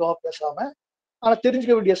இதுவா பேசாம ஆனா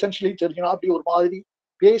தெரிஞ்சுக்க வேண்டிய எசென்ஷியலி தெரிஞ்சுக்கணும். அப்படி ஒரு மாதிரி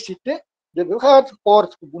பேசிட்டு இந்த விவகாரத்துக்கு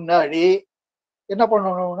போறதுக்கு முன்னாடி என்ன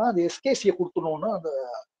பண்ணணும்னா அந்த எஸ்கேசியை கொடுக்கணும்னு அந்த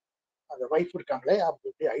அந்த வைஃப் இருக்காங்களே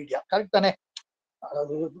அப்படி ஐடியா கரெக்ட் தானே.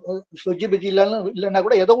 அதாவது ஸ்விக்கி பஜ்ஜி இல்லைன்னா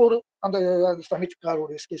கூட ஏதோ ஒரு அந்த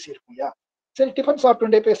சமைச்சுக்காரோட எஸ்கேசி இருக்கும் இல்லையா, சரி டிஃபன்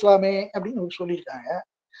சாப்பிட்டுட்டே பேசலாமே அப்படின்னு சொல்லியிருக்காங்க.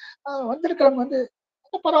 வந்திருக்கிறவங்க வந்து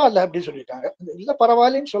பரவாயில்ல அப்படின்னு சொல்லியிருக்காங்க. இல்ல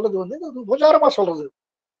பரவாயில்லன்னு சொல்றது வந்து உபச்சாரமா சொல்றது,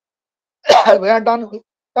 வேண்டான்னு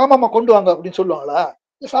ஆமாம்மா கொண்டு வாங்க அப்படின்னு சொல்லுவாங்களா,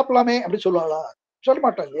 இல்ல சாப்பிடலாமே அப்படின்னு சொல்லுவாங்களா, சொல்ல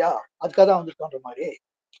மாட்டோம் இல்லையா, அதுக்காக தான் வந்திருக்கோன்ற மாதிரி.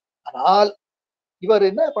 ஆனால் இவர்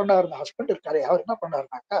என்ன பண்ணாருன்னா, ஹஸ்பண்ட் இருக்காரு, அவர் என்ன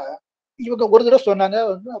பண்ணாருனாக்கா, இவங்க ஒரு தடவை சொன்னாங்க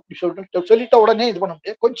வந்து அப்படி சொல்லிட்ட உடனே இது பண்ண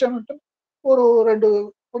முடியாது, கொஞ்சம் ஒரு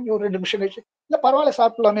கொஞ்சம் 2 நிமிஷம் கழிச்சு இல்ல பரவாயில்ல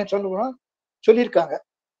சாப்பிடலாமே சொல்லியிருக்காங்க.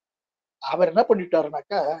 அவர் என்ன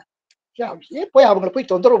பண்ணிட்டாருனாக்கா, ஏன் போய் அவங்களை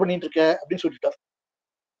போய் தொந்தரவு பண்ணிட்டு இருக்க அப்படின்னு சொல்லிட்டாரு.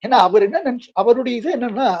 ஏன்னா அவர் என்ன நினைச்சு, அவருடைய இது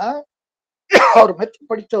என்னன்னா, அவர் மெத்த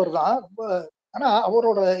படித்தவர் தான் ரொம்ப. ஆனா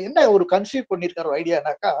அவரோட என்ன ஒரு கன்சீவ் பண்ணியிருக்காரு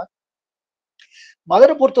ஐடியானாக்கா,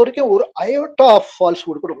 மதரை பொறுத்த வரைக்கும் ஒரு அயோட்டா ஆஃப் ஃபால்ஸ்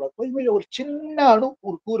கொடுக்கக்கூடாது, பொய்மையில ஒரு சின்ன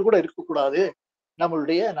ஒரு கூறு கூட இருக்கக்கூடாது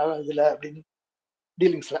நம்மளுடைய இதுல அப்படின்னு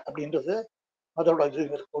டீலிங்ஸ்ல அப்படின்றது அதோட இது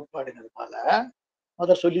கோட்பாடுங்கிறதுனால,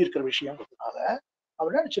 மதர் சொல்லி இருக்கிற விஷயங்கிறதுனால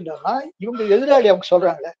அவர் என்ன நினைச்சுட்டாங்கன்னா, இவங்க எதிராளி அவங்க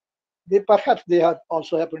சொல்றாங்களே, perhaps they have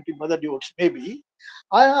also happened to mother devotees maybe.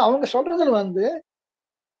 ஆனா அவங்க சொல்றதுல வந்து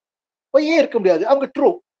பொய்யே இருக்க முடியாது. அவங்க true.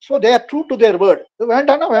 So they are true to their word.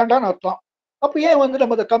 வேண்டாம்னா வேண்டாம்னு அர்த்தம். அப்ப ஏன் வந்து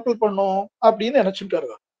நம்ம அதை கம்பல் பண்ணோம் அப்படின்னு நினைச்சுட்டாரு.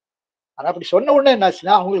 ஆனா அப்படி சொன்ன உடனே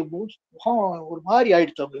என்னாச்சுன்னா, அவங்களுக்கு முகம் ஒரு மாதிரி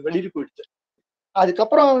ஆயிடுச்சு, அவங்களுக்கு வெளியே போயிடுச்சு.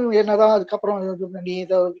 அதுக்கப்புறம் என்னதான் அதுக்கப்புறம் நீ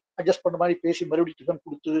இதை அட்ஜஸ்ட் பண்ண மாதிரி பேசி மறுபடியும் டிஃபன்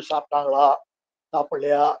கொடுத்து சாப்பிட்டாங்களா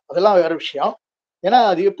சாப்பிடலையா அதெல்லாம் வேற விஷயம். ஏன்னா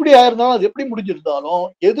அது எப்படி ஆயிருந்தாலும் அது எப்படி முடிஞ்சிருந்தாலும்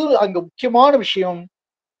எது அங்க முக்கியமான விஷயம்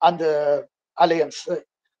அந்த அலையன்ஸ்.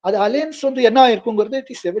 அது அலையன்ஸ் வந்து என்ன இருக்குங்கிறது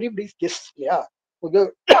இட் இஸ் எவரிபடிஸ் கெஸ் இல்லையா.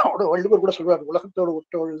 வள்ளுவர் கூட சொல்றாரு, உலகத்தோட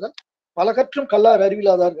ஒற்றவர்கள் பலகற்றும் கல்லார்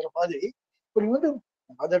அறிவிலாதாங்கிற மாதிரி. இப்படி வந்து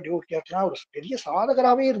மதர் டிவோட்டியா ஒரு பெரிய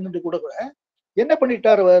சாதகராகவே இருந்துட்டு கூட என்ன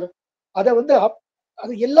பண்ணிட்டார் அவர், அதை வந்து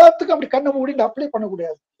அது எல்லாத்துக்கும் அப்படி கண்ணை மூடிட்டு அப்ளை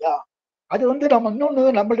பண்ணக்கூடாது இல்லையா. அது வந்து நம்ம இன்னொன்னு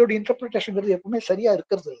நம்மளுடைய இன்டர்பிரிட்டேஷன் எப்பவுமே சரியா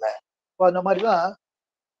இருக்கிறது இல்லை. இப்போ அந்த மாதிரிதான்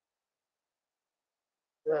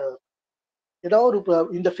ஏதாவது ஒரு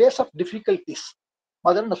இந்த ஃபேஸ் ஆஃப் டிஃபிகல்டிஸ்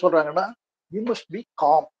மதர் என்ன சொல்றாங்கன்னா, you must be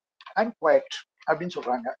com and quite அப்படின்னு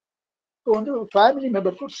சொல்றாங்க. இப்போ வந்து ஃபேமிலி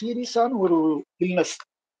மெம்பருக்கு ஒரு சீரியஸான ஒரு இல்னஸ்,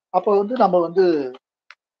 அப்போ வந்து நம்ம வந்து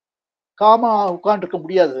காமா உட்காந்துருக்க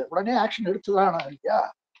முடியாது, உடனே ஆக்ஷன் எடுத்துதான் இல்லையா.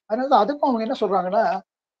 அதனால அதுக்கும் அவங்க என்ன சொல்றாங்கன்னா,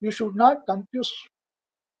 you should not confuse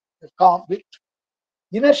com with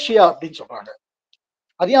inertia அப்படின்னு சொல்றாங்க.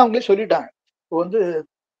 அதையும் அவங்களே சொல்லிட்டாங்க. இப்போ வந்து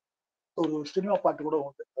ஒரு சினிமா பாட்டு கூட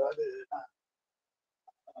உண்டு, அதாவது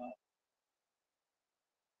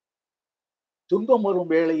துன்பம்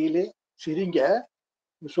வரும் வேளையிலே சிரிங்க,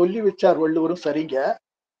 சொல்லி வச்சார் வள்ளுவரும் சரிங்க,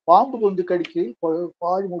 பாம்பு வந்து கடிக்கையில்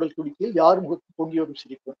பாழ் மூடல் குடிக்கையில் யார் முகத்து பொங்கி வரும்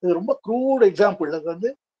சிரிப்பு. இது ரொம்ப க்ரூட் எக்ஸாம்பிள். அது வந்து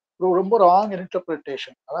ரொம்ப ராங்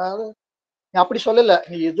இன்டர்பிரிட்டேஷன். அதாவது நீ அப்படி சொல்லல,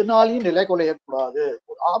 நீ எதுனாலையும் நிலை கொலையக்கூடாது,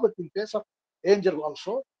 ஒரு ஆபத்தின் base of danger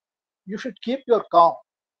also you should keep your com.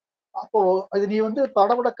 அப்போ அது நீ வந்து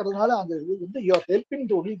படபடக்கிறதுனால அந்த இது வந்து you are helping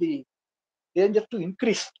to only the danger to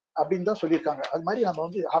increase அப்படின்னு தான் சொல்லியிருக்காங்க. அது மாதிரி நம்ம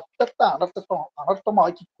வந்து அர்த்தத்தை அனர்த்தமா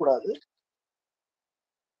ஆக்கிக்க கூடாது.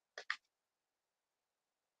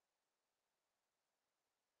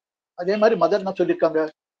 அதே மாதிரி மதர் என்ன சொல்லியிருக்காங்க,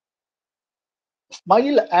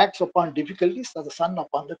 smile acts upon difficulties as the sun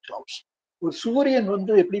upon the clouds. ஒரு சூரியன்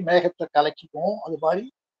வந்து எப்படி மேகத்தை கலக்கிக்கும், அது மாதிரி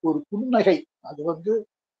ஒரு புன்னகை அது வந்து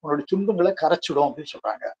உன்னோட துன்பங்களை கரைச்சிடும் அப்படின்னு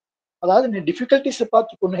சொல்றாங்க. அதாவது நீ டிஃபிகல்டிஸை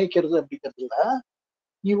பார்த்து புன்னகைக்கிறது அப்படிங்கிறதுல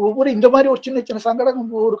நீ ஒவ்வொரு இந்த மாதிரி ஒரு சின்ன சின்ன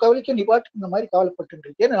சங்கடம் ஒரு கவலைக்கு நீ பாட்டு இந்த மாதிரி கவலைப்பட்டு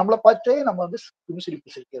இருக்கேன், நம்மளை பார்த்தே நம்ம வந்து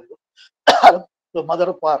சிரிப்பு சிரிக்கிறது.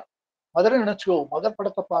 மதரை பார், மதரை நினைச்சுக்கோ, மதர்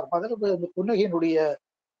படத்தை பார், மதர் இந்த புன்னகையினுடைய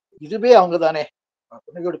இதுவே அவங்க தானே,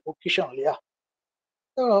 புன்னகையோட பொக்கிஷம் இல்லையா.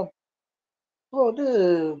 வந்து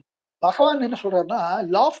பகவான் என்ன சொல்றாருன்னா,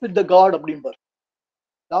 லாஃப் வித் த காட் அப்படிம்பார்.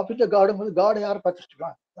 லாஃப் வித் த காடும்போது காடை யாரை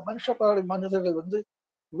பார்த்துருக்கான், இந்த மனிதர்கள் வந்து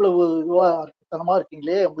இவ்வளவு இதுவா தனமா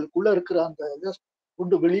இருக்கீங்களே, உங்களுக்குள்ள இருக்கிற அந்த இதை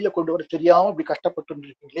கொண்டு வெளியில கொண்டு வர தெரியாம இப்படி கஷ்டப்பட்டு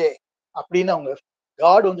இருக்கீங்களே அப்படின்னு அவங்க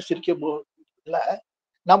காடு வந்து சிரிக்கும் போதுல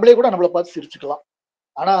நம்மளே கூட நம்மளை பார்த்து சிரிச்சுக்கலாம்.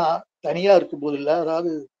 ஆனா தனியா இருக்கும் போது இல்லை,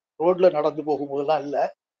 அதாவது ரோட்ல நடந்து போகும்போதெல்லாம் இல்லை,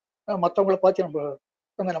 மற்றவங்களை பார்த்து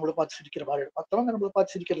மற்றவங்க நம்மளை பார்த்து சிரிக்கிற மாதிரி, மற்றவங்க நம்மளை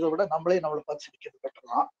பார்த்து சிரிக்கிறத விட நம்மளே நம்மளை பார்த்து சிரிக்கிறது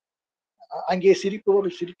பெட்டர்லாம். அங்கே சிரிப்போடு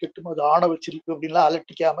சிரிக்கட்டும், அது ஆணவ சிரிப்பு அப்படின்லாம்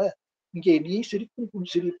அலட்டிக்காம இங்கே நீ சிரிப்பும்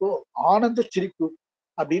சிரிப்போ ஆனந்த சிரிப்பு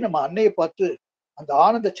அப்படின்னு நம்ம அன்னையை பார்த்து அந்த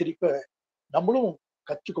ஆனந்த சிரிப்பை நம்மளும்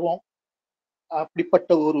கத்துக்குவோம்.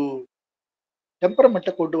 அப்படிப்பட்ட ஒரு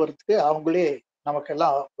டெம்பரமெண்ட்டை கொண்டு வரதுக்கு அவங்களே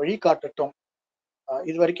நமக்கெல்லாம் வழிகாட்டட்டும்.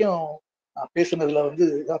 இது வரைக்கும் நான் பேசுனதுல வந்து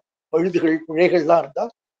பழுதுகள் பிழைகள்லாம் இருந்தா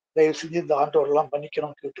தயவு செஞ்சு இந்த ஆண்டோரெல்லாம்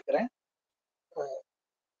மன்னிக்கணும்னு கேட்டுக்கிறேன்.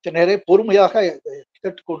 நிறைய பொறுமையாக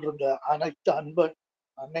கேட்டுக்கொண்டிருந்த அனைத்து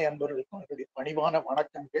அன்னை அன்பர்களுக்கும் என்னுடைய பணிவான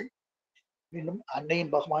வணக்கங்கள். மீண்டும்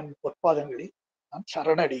அன்னையின் பகவானின் பொற்பாதங்களில் நான்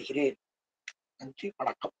சரணடைகிறேன். நன்றி,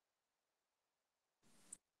 வணக்கம்.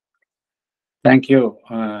 Thank you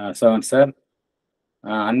seven sir.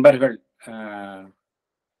 அன்பர்கள்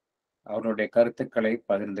அவருடைய கருத்துக்களை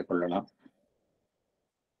பகிர்ந்து கொள்ளலாம்.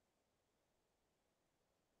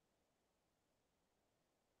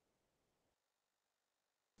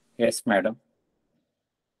 Yes madam.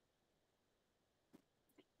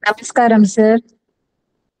 நமஸ்காரம் சார்.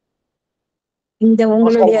 இந்த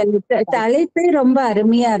உங்களுடைய தலைப்பே ரொம்ப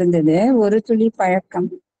அருமையா இருந்தது, ஒரு துளி பழக்கம்.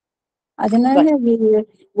 அதனால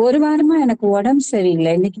ஒரு வாரமா எனக்கு உடம்பு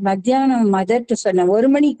சரியில்லை. இன்னைக்கு மத்தியானம் மதர்ட்டு சொன்னேன், 1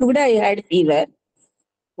 மணிக்கு கூட ஃபீவர்.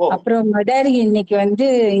 அப்புறம் மதர் இன்னைக்கு வந்து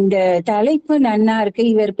இந்த தலைப்பு நன்னா இருக்கு,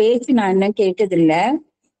 இவர் பேசி நான் இன்னும் கேட்டதில்ல,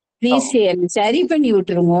 ப்ளீஸ் சரி பண்ணி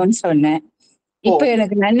விட்டுருங்கன்னு சொன்னேன். இப்ப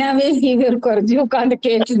எனக்கு நன்னாவே ஃபீவர் குறைஞ்சி உட்காந்து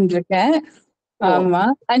கேட்டுட்டு இருக்கேன். ஆமா,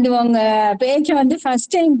 அது உங்க பேச்ச வந்து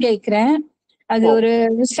ஃபர்ஸ்ட் டைம் கேக்குறேன். அது ஓ ஒரு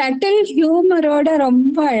சட்டில் ஹியூமரோட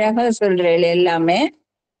ரொம்ப அழகா சொல்றேன் எல்லாமே.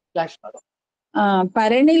 Thanks madam.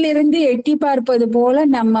 பரணிலிருந்து எட்டி பார்ப்பது போல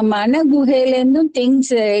நம்ம மன குகையில இருந்தும்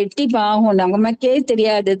திங்ஸ் எட்டி பார்க்கும், நமக்கே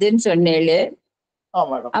தெரியாததுன்னு சொன்னேளு.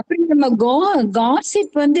 மேடம். அப்படி நம்ம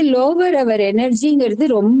காசிப் வந்து லோவர் அவர் எனர்ஜிங்கிறது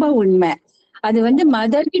ரொம்ப உண்மை. அது வந்து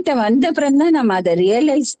மதர் கிட்ட வந்த அப்புறம் தான் நம்ம அதை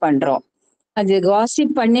ரியலைஸ் பண்றோம். அது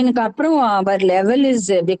காசிப் பண்ணினதுக்கு அப்புறம் அவர் லெவல் இஸ்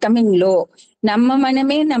பிகமிங் லோ. நம்ம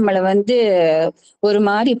மனமே நம்மளை வந்து ஒரு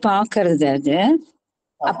மாதிரி பாக்குறது அது.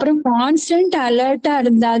 அப்புறம் கான்ஸ்டன்ட் அலர்ட்டா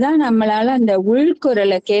இருந்தாதான் நம்மளால அந்த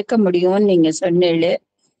உள்குரலை கேட்க முடியும்னு நீங்க சொன்னீங்க.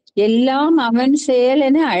 எல்லாம் அவன்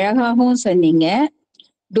செயல்னு அழகாகவும் சொன்னீங்க.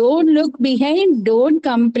 Don't look behind, don't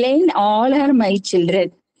complain, all R my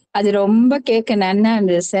children. அது ரொம்ப கேட்க நன்னா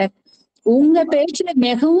இருந்தது சார். உங்க பேச்சுல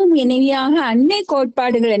மிகவும் இனிமையாக அன்னை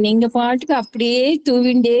கோட்பாடுகளை நீங்க பாட்டுக்கு அப்படியே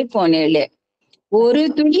தூவிண்டே போனேளே. ஒரு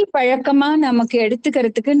துளி பழக்கமா நமக்கு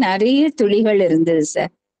எடுத்துக்கிறதுக்கு நிறைய துளிகள் இருந்தது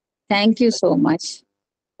sir. Thank you so much.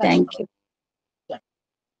 Thank you.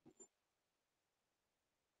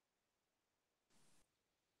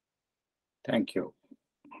 Thank you.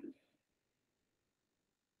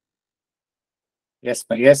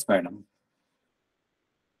 Yes madam.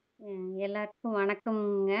 எல்லாருக்கும்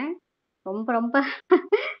வணக்கம்ங்க. ரொம்ப ரொம்ப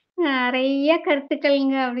நிறைய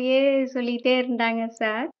கருத்துக்கள்ங்க அப்படியே சொல்லிட்டே இருந்தாங்க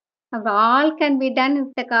சார். அப்புறம் all can be done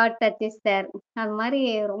with the God duchess sir. அது மாதிரி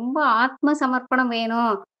ரொம்ப ஆத்ம சமர்ப்பணம்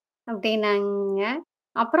வேணும் அப்படின்னாங்க.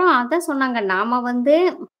 அப்புறம் அதான் சொன்னாங்க, நாம வந்து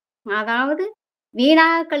அதாவது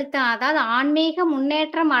வீணாக கழித்த, அதாவது ஆன்மீக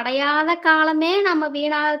முன்னேற்றம் அடையாத காலமே நம்ம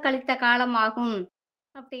வீணாக கழித்த காலம் ஆகும்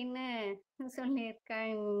அப்படின்னு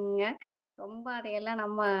சொல்லியிருக்காங்க. ரொம்ப அதையெல்லாம்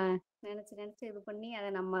நம்ம நினைச்சு நினைச்சு இது பண்ணி அதை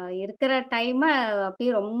நம்ம இருக்கிற டைமை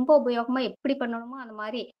அப்படியே ரொம்ப உபயோகமா எப்படி பண்ணணுமோ அந்த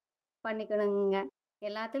மாதிரி பண்ணிக்கணுங்க.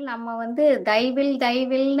 எல்லாத்துக்கும் நம்ம வந்து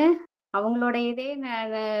தயவில்னு அவங்களோட இதே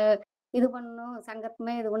இது பண்ணணும்,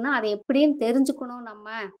 சங்கத்தமே இது பண்ணணும், அதை எப்படின்னு தெரிஞ்சுக்கணும் நம்ம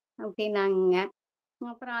அப்படின்னாங்க.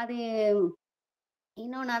 அப்புறம் அது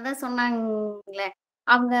இன்னொன்னு அதான் சொன்னாங்களே,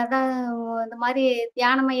 அவங்க அதான் இந்த மாதிரி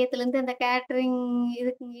தியான மையத்திலேருந்து இந்த கேட்டரிங்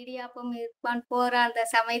இதுக்கு இடியாப்பம் இருப்பான்னு போற அந்த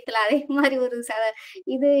சமயத்துல அதே மாதிரி ஒரு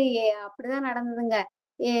இது அப்படிதான் நடந்ததுங்க.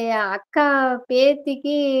 எ அக்கா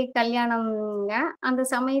பேத்திக்கு கல்யாணம்ங்க. அந்த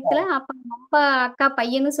சமயத்துல அப்ப நம்ம அக்கா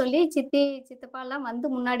பையன்னு சொல்லி சித்தி, சித்தப்பாலாம் வந்து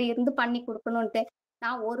முன்னாடி இருந்து பண்ணி குடுக்கணுன்ட்டு.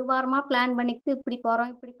 நான் 1 வாரமா பிளான் பண்ணிக்கிட்டு இப்படி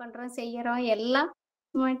போறோம், இப்படி பண்றோம், செய்யறோம் எல்லாம்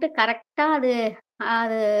கரெக்ட்டா அது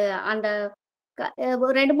அது அந்த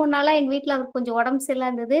ஒரு 2, 3 நாளா எங்க வீட்ல அவருக்கு கொஞ்சம் உடம்பு சரியில்ல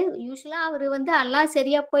இருந்தது. யூசுவலா அவரு வந்து எல்லாம்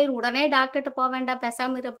சரியா போயிரும். உடனே டாக்டர்ட்ட போ வேண்டாம்,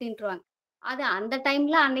 பேசாம இரு அப்படின்ருவாங்க. அது அந்த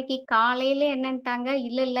டைம்ல அன்னைக்கு காலையில என்னன்ட்டாங்க,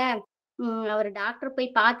 இல்ல இல்ல அவரு டாக்டர்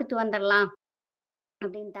போய் பார்த்துட்டு வந்துரலாம்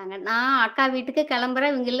அப்படின்ட்டாங்க. நான் அக்கா வீட்டுக்கு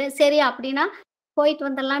கிளம்புறேன். இவங்க இல்ல சரி அப்படின்னா போயிட்டு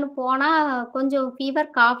வந்துரலான்னு போனா, கொஞ்சம் ஃபீவர்,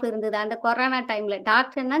 காஃப் இருந்தது. அந்த கொரோனா டைம்ல.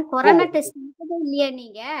 டாக்டர் என்ன கொரோனா டெஸ்ட் எடுத்ததே இல்லையா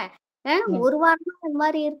நீங்க? 1 வாரமா இந்த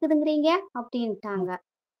மாரி இருக்குதுங்கிறீங்க அப்படின்ட்டாங்க.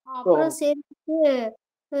 அப்புறம் சரின்ட்டு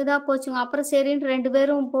இதா போச்சுங்க. அப்புறம் சரின்ட்டு 2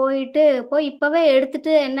 பேரும் போய் இப்பவே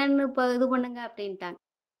எடுத்துட்டு என்னன்னு இப்ப இது பண்ணுங்க அப்படின்ட்டாங்க.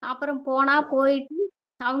 அப்புறம் போனா போயிட்டு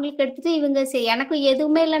அவங்களுக்கு எடுத்துட்டு இவங்க எனக்கும்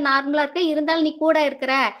எதுவுமே இல்ல, நார்மலா இருக்கேன். இருந்தாலும் நீ கூட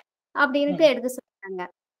இருக்கிற அப்படின்னுட்டு எடுக்க சொல்லிட்டாங்க.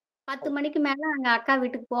 10 மணிக்கு மேல அங்க அக்கா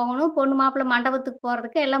வீட்டுக்கு போகணும். பொண்ணு மாப்பிள்ளை மண்டபத்துக்கு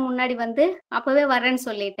போறதுக்கு எல்லாம் முன்னாடி வந்து அப்பவே வரேன்னு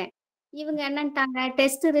சொல்லிட்டேன். இவங்க என்னன்ட்டாங்க,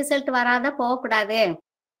 டெஸ்ட் ரிசல்ட் வராத போகக்கூடாது.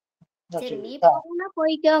 சரி நீ போகணும்னா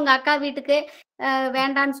போய்க்கோ உங்க அக்கா வீட்டுக்கு.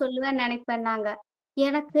 வேண்டான்னு சொல்லுவேன்னு நினைப்பேன்னாங்க.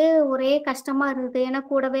 எனக்கு ஒரே கஷ்டமா இருக்குது. ஏன்னா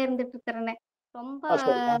கூடவே இருந்துட்டு இருக்கிறேன்னு. ரொம்ப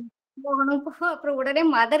போகணும் அப்புறம் உடனே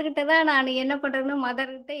மதர் கிட்ட தான் நான் என்ன பண்றேன்னு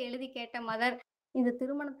மதர் கிட்ட எழுதி கேட்டேன். மதர், இந்த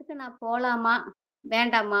திருமணத்துக்கு நான் போலாமா?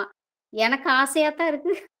 வேண்டாமா? எனக்கு ஆசையா தான்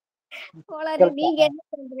இருக்கு. போலான்னு நீங்க என்ன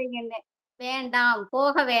சொல்றீங்கன்னு. வேண்டாம்,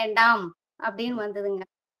 போக வேண்டாம் அப்படின்னு வந்ததுங்க.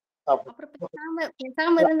 அப்புறம்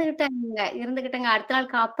பேசாம இருந்துகிட்டேங்க. அடுத்த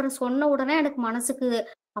நாளுக்கு அப்புறம் சொன்ன உடனே எனக்கு மனசுக்கு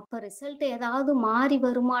அப்ப ரிசல்ட் ஏதாவது மாறி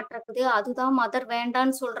வருமாட்டிருக்குது. அதுதான் மதர்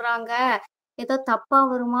வேண்டான்னு சொல்றாங்க. ஏதோ தப்பா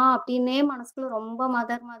வருமா அப்படின்னே மனசுக்குள்ள ரொம்ப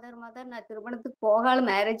மதர் மதர் மதர் நான் திருமணத்துக்கு போகாத,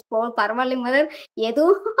 மேரேஜ் பரவாயில்லைங்க மதர்,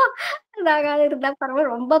 எதுவும் இதாகாது இருந்தா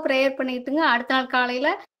பரவாயில்ல. ரொம்ப ப்ரேயர் பண்ணிட்டுங்க. அடுத்த நாள் காலையில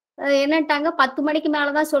என்னட்டாங்க 10 மணிக்கு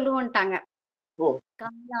மேலதான் சொல்லுவோன்ட்டாங்க.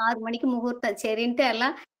 காலையில 6 மணிக்கு முகூர்த்தம். சரின்ட்டு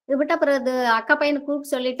எல்லாம் இது விட்டு அப்புறம் அது அக்கா பையனை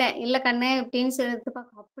கூப்பிட்டு சொல்லிட்டேன். இல்ல கண்ணு அப்படின்னு சொல்லிட்டு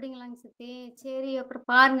அப்படிங்களாங்க சித்தி, சரி அப்புறம்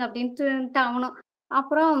பாருங்க அப்படின்ட்டு அவனும்.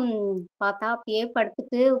 அப்புறம் பார்த்தா அப்படியே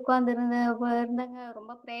படுத்துட்டு உட்கார்ந்து இருந்தாங்க.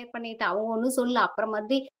 ரொம்ப ப்ரேயர் பண்ணிட்டு அவங்க ஒன்றும் சொல்லல. அப்புறம்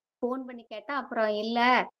மாதிரி ஃபோன் பண்ணி கேட்டா அப்புறம் இல்ல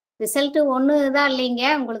ரிசல்ட் ஒண்ணு தான் இல்லைங்க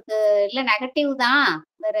உங்களுக்கு, இல்ல நெகட்டிவ் தான்.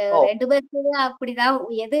 வேற 2 பேருக்கு அப்படிதான்,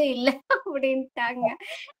 எதுவும் இல்ல அப்படின்ட்டாங்க.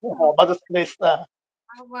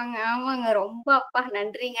 ஆமாங்க, ஆமாங்க. ரொம்ப அப்பா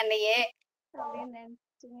நன்றிங்க அண்ணையே அப்படின்னு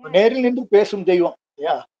நினைச்சுங்க. நேரில் நின்று பேசும் தெய்வம்.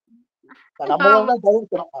 நம்ம தான்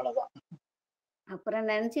தவிர்க்கிறோம். அவ்வளவுதான். அப்புறம்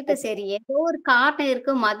நினைச்சிட்டு சரி ஏதோ ஒரு காரணம்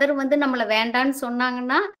இருக்கு. மதர் வந்து நம்மள வேண்டான்னு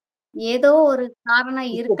சொன்னாங்கன்னா, ஏதோ ஒரு காரணம்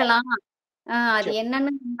நிச்சயமா இருக்கலாம். அது நிச்சயம்.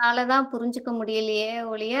 என்னன்னு என்னால தான் புரிஞ்சுக்க முடியலையே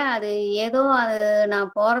ஒழிய, அது ஏதோ அது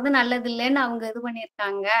நான் போறது நல்லதில்லன்னு அவங்க இது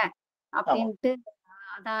பண்ணியிருக்காங்க. ஆமா அப்படின்ட்டு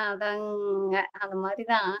அதாங்க. அந்த மாரி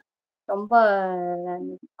தான். ரொம்ப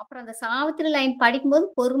அப்புறம் அந்த சாவித்திரி லைன் படிக்கும்போது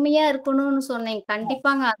பொறுமையா இருக்கணும்னு சொன்னீங்க.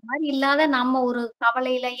 கண்டிப்பாங்க. அது மாரி இல்லாத நம்ம ஒரு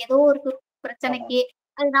கவலையில ஏதோ ஒரு ஆமா பிரச்சனைக்கு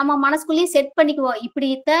அது நம்ம மனசுக்குள்ளேயே செட் பண்ணிக்குவோம்.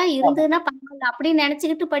 இப்படித்தான் ஆமா இருந்ததுன்னா பரவால்ல அப்படின்னு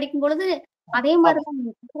நெனச்சுக்கிட்டு படிக்கும்பொழுது, அதே மாரி ஆமா தான்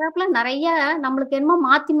இருக்கிறாப்புல நெறைய நம்மளுக்கு என்னமோ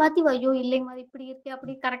மாத்தி மாத்தி ஐயோ! இல்லைம்மா இப்படி இருக்கு,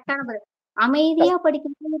 அப்படி கரெக்ட்டான பதில். அமைதியா correct.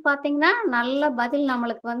 படிக்கும்போது பார்த்தீங்கன்னா, நல்ல பதில்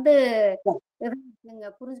நம்மளுக்கு வந்து இதா இருக்குங்க.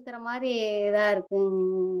 புரிஞ்சுக்கிற மாரி இதா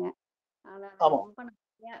இருக்குங்க. அதான் ஆமா ரொம்ப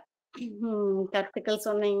நெறைய கருத்துக்கள்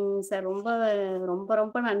சொன்னீங்க சார். ரொம்ப ரொம்ப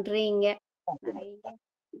ரொம்ப நன்றிங்க. நெறைய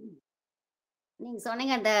நீங்க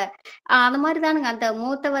சொன்னீங்க அந்த அந்த மாரி தானுங்க. அந்த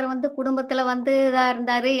மூத்தவர் வந்து குடும்பத்துல வந்து இதா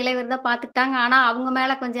இருந்தாரு. இளையவர் தான் பார்த்துக்கிட்டாங்க. ஆனா, அவங்க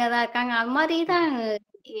மேல கொஞ்சம் இதா இருக்காங்க. அது மாரி தான்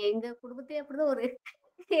எங்க குடும்பத்திலயும் அப்படிதான் ஒரு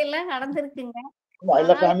எல்லாம் நடந்திருக்குங்க. ஆமா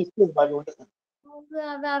எல்லா ஆனா ஃபேமிலிஸ்க்கும் இது மாதிரி உண்டு.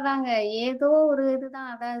 அதாங்க. ஏதோ ஒரு இதுதான்.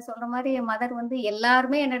 அதான் சொல்ற மாரி மதர் வந்து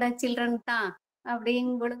எல்லாருமே என்னோட சில்ட்ரன் தான்.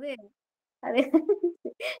 அப்படிங்கும் பொழுது, அது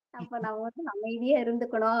அப்ப நம்ம வந்து அமைதியா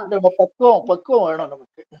இருந்துக்கணும். நம்ம பக்குவம் பக்குவம் வேணும்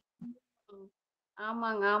நமக்கு. ம்.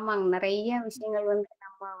 ஆமாங்க, ஆமாங்க. நெறைய விஷயங்கள் வந்து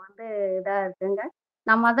நம்ம வந்து இதா இருக்குங்க.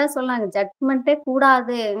 நம்ம அதான் சொல்லாங்க ஜட்ஜ்மெண்ட்டே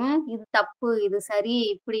கூடாது. இது தப்பு, இது சரி,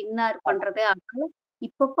 இப்படி இன்னார் ஆமா பண்றது. அதனால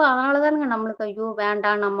அதனால தானங்க நம்மளுக்கு ஐயோ!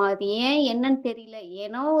 வேண்டாம். நம்ம அது ஏன் என்னன்னு தெரியல.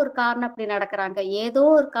 ஏனோ ஒரு காரணம் இப்படி நடக்குறாங்க. ஏதோ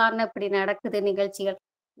ஒரு காரணம் இப்படி நடக்குது நிகழ்ச்சிகள்.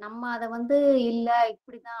 நம்ம அத வந்து இல்ல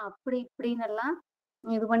இப்படிதான், அப்படி இப்படின்னெல்லாம்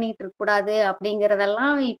இது பண்ணிட்டு இருக்கக்கூடாது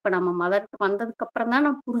அப்படிங்கிறதெல்லாம் இப்ப நம்ம மதர்க்கு வந்ததுக்கு அப்புறம் தான்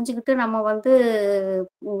நான் புரிஞ்சுகிட்டு நம்ம வந்து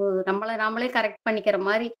நம்மள நாமளே கரெக்ட் பண்ணிக்கிற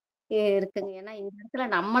மாரி இருக்குங்க. ஏன்னா இந்த இடத்துல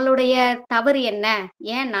நம்மளுடைய தவறு என்ன?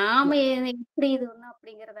 ஏன் நாம எப்படி இது ஒண்ணு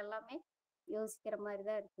அப்படிங்கிறது எல்லாமே யோசிக்கிற மாரி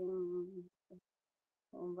தான் இருக்குங்க.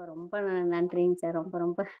 ரொம்ப ரொம்ப நன்றிங்க சார். ரொம்ப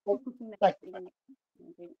ரொம்ப தேங்க்யூ. நன்றிங்க.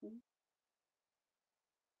 நன்றி.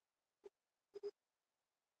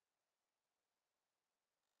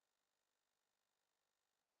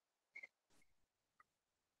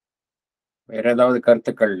 வேற ஏதாவது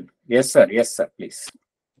கருத்துக்கள்? Yes sir, yes sir, please.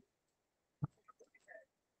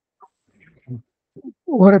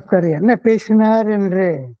 ஒருத்தர் என்ன பேசினார் என்று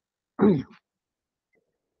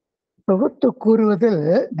தொகுத்து கூறுவதில்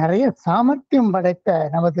நிறைய சாமர்த்தியம் படைத்த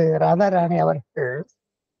நமது ராதாராணி அவர்கள்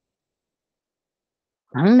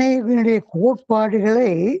அன்னையினுடைய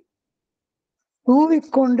கோட்பாடுகளை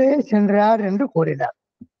தூவிக்கொண்டே சென்றார் என்று கூறினார்.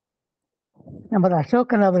 நமது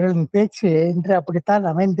அசோகன் அவர்களின் பேச்சு இன்று அப்படித்தான்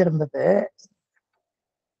அமைந்திருந்தது.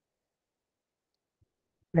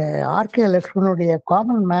 ஆர் கே லக்ஷ்மணுடைய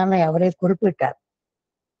காமன் மேனை அவரை குறிப்பிட்டார்.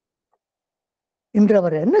 இன்று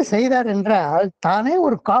அவர் என்ன செய்தார் என்றால், தானே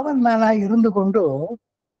ஒரு காமன் மேனாய் இருந்து கொண்டு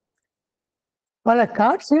பல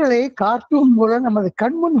காட்சிகளை கார்ட்டூன் மூலம் நமது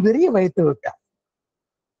கண்முன் விரிய வைத்து விட்டார்.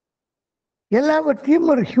 எல்லாவற்றையும்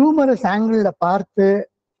ஒரு ஹியூமரஸ் ஆங்கிள் பார்த்து,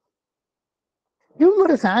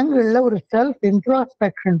 ஹியூமரஸ் ஆங்கிள் ஒரு செல்ஃப்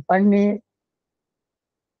இன்ட்ராஸ்பெக்ஷன் பண்ணி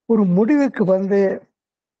ஒரு முடிவுக்கு வந்து,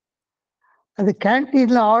 அது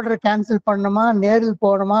கேன்டீன்ல ஆர்டர் கேன்சல் பண்ணணுமா, நேரில்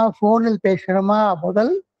போகணுமா, போனில் பேசணுமா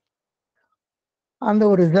முதல் அந்த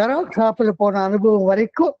ஒரு ஜெராக்ஸ் ஷாப்பில் போன அனுபவம்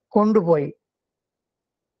வரைக்கும் கொண்டு போய்,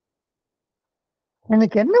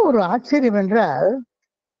 எனக்கு என்ன ஒரு ஆச்சரியம் என்றால்,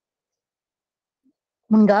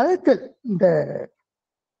 முன்காலத்தில் இந்த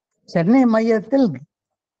சென்னை மையத்தில்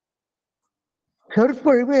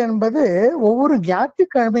சொற்பொழிவு என்பது ஒவ்வொரு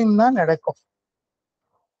ஞாயிற்றுக்கிழமையும் தான் நடக்கும்.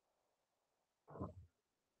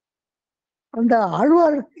 அந்த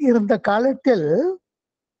ஆழ்வார் இருந்த காலத்தில்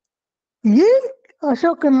ஏன்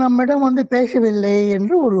அசோகன் நம்மிடம் வந்து பேசவில்லை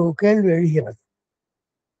என்று ஒரு கேள்வி எழுகிறது.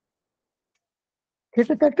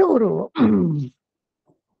 கிட்டத்தட்ட ஒரு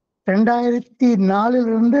 2004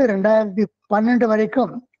 2012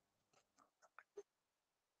 வரைக்கும்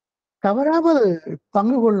தவறாமல்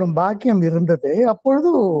பங்கு கொள்ளும் பாக்கியம் இருந்தது.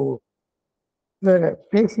 அப்பொழுது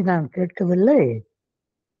பேசி நான் கேட்கவில்லை.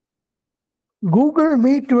 கூகுள்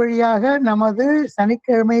மீட் வழியாக நமது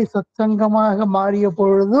சனிக்கிழமை சத்சங்கமாக மாறிய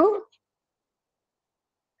பொழுது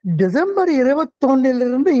டிசம்பர் 21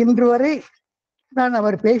 இன்று வரை நான்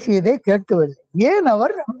அவர் பேசியதை கேட்கவில்லை. ஏன்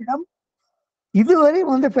அவர் நம்மிடம் இதுவரை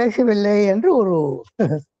வந்து பேசவில்லை என்று ஒரு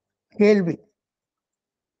கேள்வி.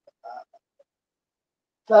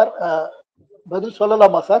 சார் பதில்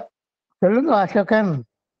சொல்லலாமா சார்? சொல்லுங்க அசோகன்.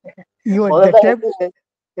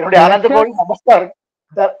 என்னுடைய அனந்தகோடி நமஸ்காரம்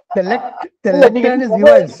சார்.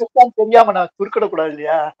 தெரியாம நான் குறுக்கிடக்கூடாது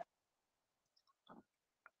இல்லையா?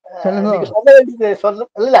 நீங்க சொல்ல வேண்டியது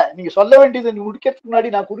நீங்க சொல்ல வேண்டியது முடிக்கிறதுக்கு முன்னாடி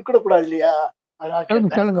நான் குறுக்கிடக்கூடாது இல்லையா? அதனால சொல்லுங்க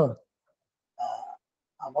கேட்டேன். சொல்லுங்க.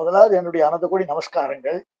 முதலாவது என்னுடைய அனந்த கோடி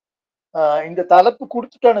நமஸ்காரங்கள். இந்த தலைப்பு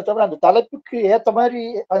கொடுத்துட்டானே தவிர அந்த தலைப்புக்கு ஏத்த மாதிரி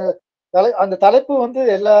அந்த தலைப்பு வந்து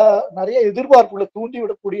நிறைய எதிர்பார்ப்புகளை தூண்டி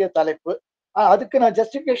விடக்கூடிய தலைப்பு. அதுக்கு நான்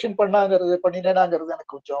ஜஸ்டிபிகேஷன் பண்ணினேனாங்கிறது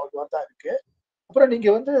எனக்கு கொஞ்சம் இதுவாக தான் இருக்கு. அப்புறம் நீங்க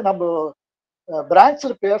வந்து நம்ம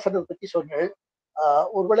பிரான்ச்ல பேசுறதை பத்தி சொன்னீங்க.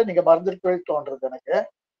 ஒருவேளை நீங்க மறந்துருப்பீங்க தோன்றது எனக்கு.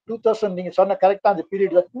 2000 நீங்க சொன்ன கரெக்டா அந்த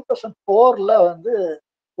பீரியட்ல 2004ல வந்து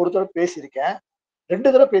ஒரு தடவை பேசியிருக்கேன், 2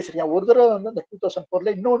 தடவை பேசியிருக்கேன். ஒரு தடவை வந்து அந்த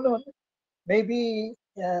 2004ல, இன்னொன்னு வந்து மேபி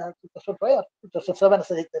 2005 2007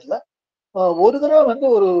 சரி தெரியல. ஒரு தடவை வந்து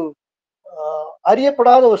ஒரு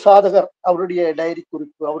அறியப்படாத ஒரு சாதகர் அவருடைய டைரி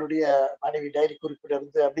குறிப்பு, அவருடைய மனைவி டைரி குறிப்பில்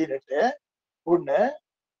இருந்து அப்படின்னுட்டு ஒண்ணு.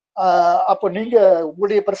 அப்போ நீங்க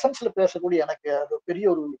உங்களுடைய பிரசன்ஸ்ல பேசக்கூடிய எனக்கு அது பெரிய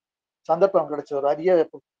ஒரு சந்தர்ப்பம் கிடைச்ச ஒரு அரிய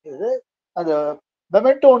இது. அந்த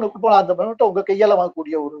மெமெண்டோ ஒண்ணுக்கு போன அந்த மெமெண்டோ உங்க கையால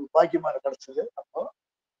வாங்கக்கூடிய ஒரு பாக்கியமா எனக்கு கிடைச்சது. அப்போ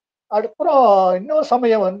அதுக்கப்புறம் இன்னொரு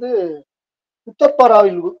சமயம் வந்து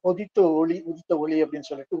உத்தர்பாராவில் உதித்த ஒளி அப்படின்னு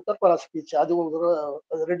சொல்லிட்டு உத்தர்பாரா ஸ்பீச், அது ஒரு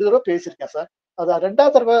 2 தடவை பேசியிருக்கேன் சார். அது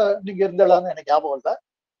 2வது தடவை நீங்க இருந்தாலும் எனக்கு ஞாபகம் இல்லை.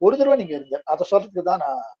 ஒரு தடவை நீங்க இருந்த அதை சொல்றதுக்கு தான்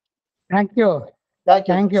நான். Thank you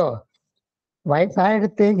thank you.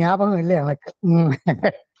 வயசாயிடுத்து, ஞாபகம் இல்லை எனக்கு.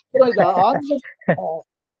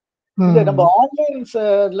 நம்ம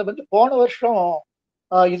ஆன்லைன்ஸ்ல வந்து போன வருஷம்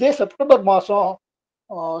இதே செப்டம்பர் மாசம்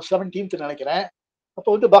 17th நினைக்கிறேன். அப்போ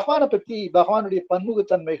வந்து பகவானை பத்தி, பகவானுடைய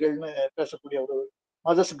பன்முகத்தன்மைகள்னு பேசக்கூடிய ஒரு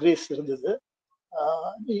மதர்ஸ் கிரேஸ் இருந்தது.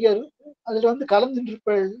 நீங்க அதுல வந்து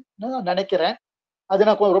கலந்துருப்பேன்னு நான் நினைக்கிறேன். அது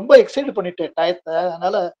நான் ரொம்ப எக்ஸைட் பண்ணிட்டேன் டயத்தை.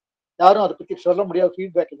 அதனால யாரும் அதை பத்தி சொல்ல முடியாது,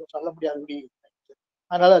 ஃபீட்பேக் எதுவும் சொல்ல முடியாது.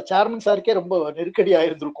 அதனால சேர்மன் சாருக்கே ரொம்ப நெருக்கடியா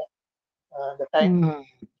இருந்திருக்கும் அந்த டைம்.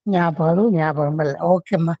 ஞாபகம் இல்லை.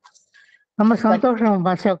 ஓகேம்மா, ரொம்ப சந்தோஷம்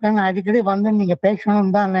அசோகன். அடிக்கடி வந்து நீங்க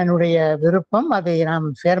பேசணும் தான் என்னுடைய விருப்பம். அதை நாம்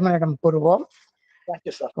சேர்மனிடம் கூறுவோம்.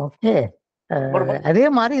 ஓகே. அதே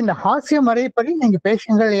மாதிரி இந்த ஹாஸ்ய மறைப்படி நீங்க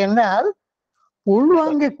பேசுங்கள் என்றால்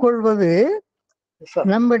உள்வாங்கிக் கொள்வது,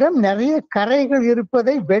 நம்மிடம் நிறைய கரைகள்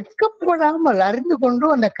இருப்பதை வெட்கப்படாமல் அறிந்து கொண்டு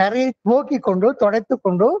அந்த கரையை போக்கி கொண்டு துடைத்து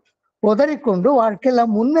கொண்டு உதறிக்கொண்டு வாழ்க்கையில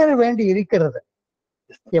முன்னேற வேண்டி இருக்கிறது.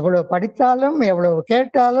 எவ்வளவு படித்தாலும், எவ்வளவு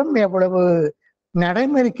கேட்டாலும், எவ்வளவு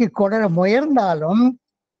நடைமுறைக்கு கொட முயன்றாலும்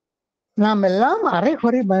நாம் எல்லாம்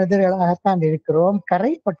அரைகுறை மனிதர்களாகத்தான் இருக்கிறோம்,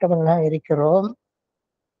 கரைப்பட்டவர்களாக இருக்கிறோம்.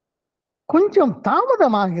 கொஞ்சம்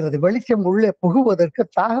தாமதமாகிறது, வெளிச்சம் உள்ளே புகுவதற்கு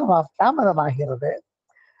தாமதமாகிறது.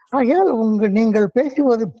 ஆகையால் நீங்கள்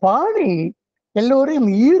பேசுவது பாணி எல்லோரையும்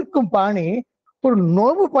ஈர்க்கும் பாணி. ஒரு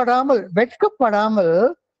நோவுபடாமல், வெட்கப்படாமல்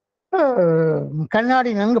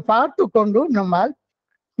கண்ணாடி நன்கு பார்த்து கொண்டு நம்மால்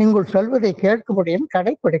நீங்கள் சொல்வதை கேட்க முடியும்,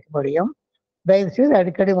 கடைபிடிக்க முடியும். தயவு செய்து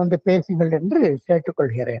அடிக்கடி வந்து பேசுங்கள் என்று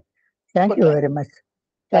கேட்டுக்கொள்கிறேன். Thank you very much.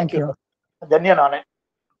 தேங்க்யூ. தன்யனானே.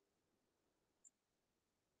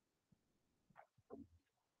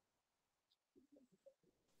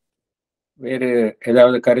 வேறு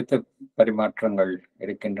ஏதாவது கருத்து பரிமாற்றங்கள்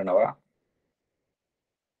இருக்கின்றனவா?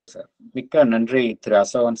 மிக்க நன்றி திரு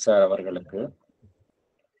அசோகன் சார் அவர்களுக்கு.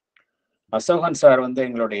 அசோகன் சார் வந்து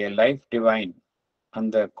எங்களுடைய லைஃப் டிவைன்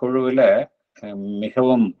அந்த குழுவில்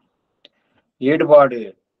மிகவும் ஈடுபாடு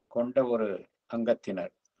கொண்ட ஒரு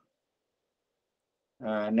அங்கத்தினர்.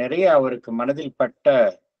 நிறைய அவருக்கு மனதில் பட்ட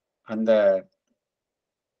அந்த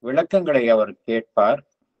விளக்கங்களை அவர் கேட்பார்.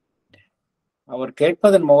 அவர்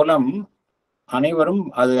கேட்பதன் மூலம் அனைவரும்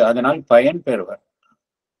அதனால் பயன் பெறுவர்.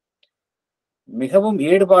 மிகவும்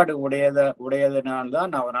ஈடுபாடு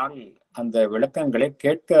உடையதனால்தான் அவரால் அந்த விளக்கங்களை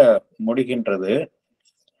கேட்க முடிகின்றது.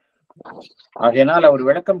 ஆகையினால் அவர்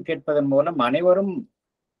விளக்கம் கேட்பதன் மூலம் அனைவரும்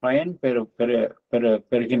பயன்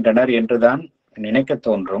பெறுகின்றனர் என்றுதான் நினைக்க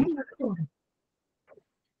தோன்றும்.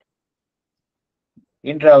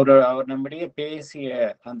 இன்று அவர் நம்மிடையே பேசிய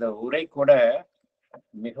அந்த உரை கூட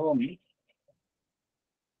மிகவும்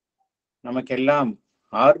நமக்கெல்லாம்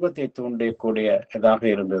ஆர்வத்தை தூண்டக்கூடியதாக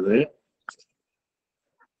இருந்தது.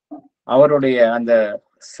 அவருடைய அந்த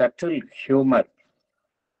சட்டில் ஹியூமர்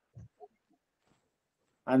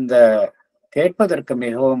அந்த கேட்பதற்கு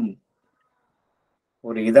மிகவும்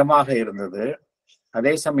ஒரு இதமாக இருந்தது,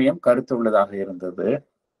 அதே சமயம் கருத்துள்ளதாக இருந்தது.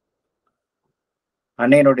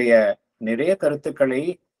 அன்னையினுடைய நிறைய கருத்துக்களை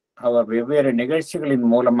அவர் வெவ்வேறு நிகழ்ச்சிகளின்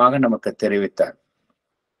மூலமாக நமக்கு தெரிவித்தார்.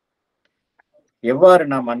 எவ்வாறு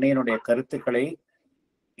நாம் அன்னையினுடைய கருத்துக்களை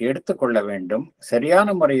எடுத்துக்கொள்ள வேண்டும்,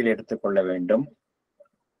 சரியான முறையில் எடுத்துக்கொள்ள வேண்டும்.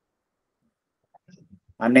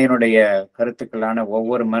 அன்னையினுடைய கருத்துக்களான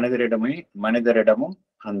ஒவ்வொரு மனிதரிடமும்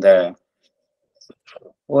அந்த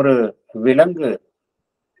ஒரு விலங்கு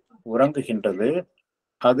உறங்குகின்றது,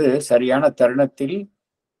 அது சரியான தருணத்தில்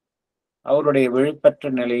அவருடைய விழிப்பற்ற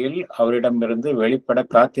நிலையில் அவரிடமிருந்து வெளிப்பட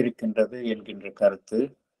காத்திருக்கின்றது என்கின்ற கருத்து.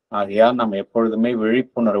 ஆகையால் நாம் எப்பொழுதுமே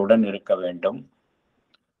விழிப்புணர்வுடன் இருக்க வேண்டும்.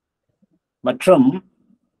 மற்றும்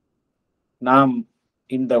நாம்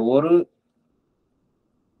இந்த ஒரு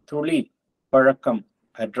துளி பழக்கம்,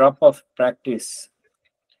 a drop of practice,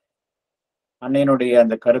 அன்னையினுடைய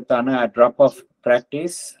அந்த கருத்தான a drop of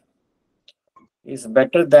practice is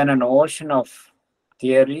better than an ocean of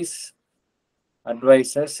theories,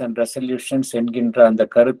 advices and resolutions என்கின்ற அந்த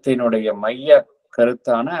கருத்தினுடைய மைய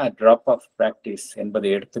கருத்தான a drop of practice என்பதை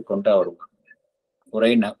எடுத்துக்கொண்டு அவர்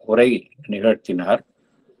உரை நிகழ்த்தினார்.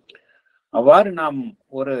 அவ்வாறு நாம்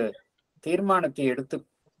ஒரு தீர்மானத்தை எடுத்து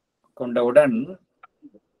கொண்டவுடன்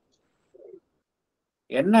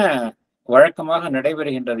என்ன வழக்கமாக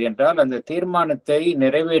நடைபெறுகின்றது என்றால், அந்த தீர்மானத்தை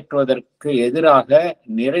நிறைவேற்றுவதற்கு எதிராக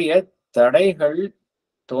நிறைய தடைகள்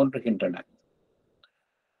தோன்றுகின்றன.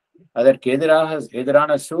 அதற்கு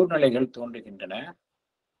எதிரான சூழ்நிலைகள் தோன்றுகின்றன.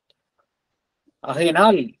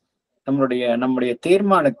 ஆகையினால் நம்முடைய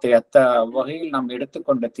தீர்மானத்தை வகையில் நாம்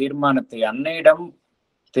எடுத்துக்கொண்ட தீர்மானத்தை அன்னையிடம்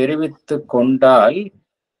தெரிவித்து கொண்டால்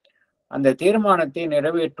அந்த தீர்மானத்தை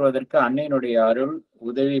நிறைவேற்றுவதற்கு அன்னையினுடைய அருள்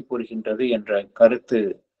உதவி புரிகின்றது என்ற கருத்தை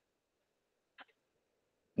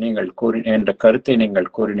நீங்கள்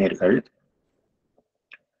கூறினீர்கள்.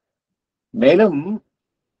 மேலும்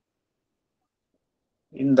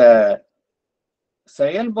இந்த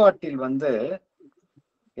செயல்பாட்டில்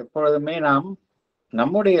எப்பொழுதுமே நாம்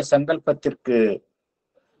நம்முடைய சங்கல்பத்திற்கு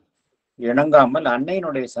இணங்காமல்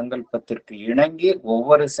அன்னையினுடைய சங்கல்பத்திற்கு இணங்கி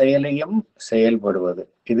ஒவ்வொரு செயலையும் செயல்படுவது,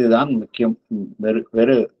 இதுதான் முக்கியம்,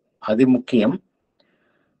 அதிமுக்கியம்.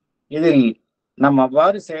 இதில் நாம்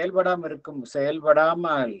அவ்வாறு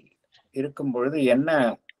செயல்படாமல் இருக்கும் பொழுது என்ன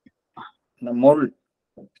நம்முள்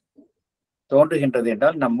தோன்றுகின்றது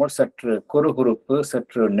என்றால், நம்முள் சற்று குறுகுறுப்பு,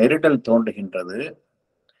 சற்று நெருடல் தோன்றுகின்றது.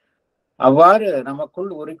 அவ்வாறு நமக்குள்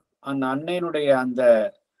அந்த அன்னையினுடைய அந்த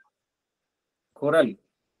குரல்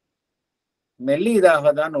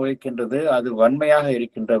மெல்லியதாக தான் ஒழிக்கின்றது. அது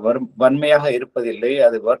வன்மையாக இருப்பதில்லை,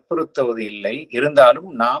 அது வற்புறுத்துவது இல்லை. இருந்தாலும்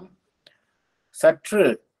நாம் சற்று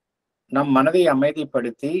நம் மனதை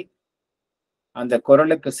அமைதிப்படுத்தி அந்த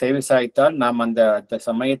குரலுக்கு செவி சாய்த்தால் நாம் அந்த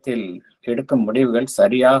சமயத்தில் எடுக்கும் முடிவுகள்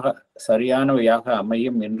சரியானவையாக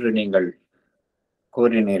அமையும் என்று நீங்கள்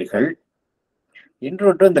கூறினீர்கள்.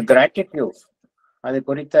 இன்றொன்று இந்த கிராட்டிடியூட், அது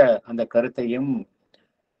குறித்த அந்த கருத்தையும்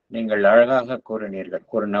நீங்கள் அழகாக கூறினீர்கள்.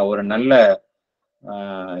 ஒரு நல்ல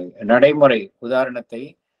நடைமுறை உதாரணத்தை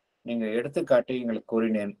நீங்கள் எடுத்துக்காட்டி எங்களுக்கு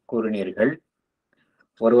கூறினீர்கள்.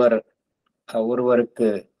 ஒருவருக்கு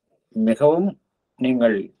மிகவும்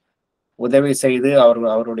நீங்கள் உதவி செய்து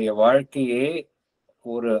அவருடைய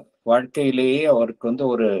வாழ்க்கையிலேயே அவருக்கு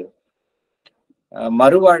ஒரு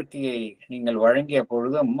மறு வாழ்க்கையை நீங்கள் வழங்கிய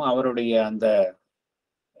பொழுதும் அவருடைய அந்த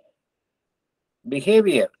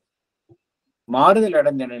பிஹேவியர் மாறுதல்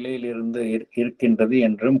அடைந்த நிலையில் இருக்கின்றது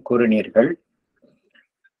என்றும் கூறினீர்கள்.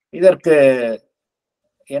 இதற்கு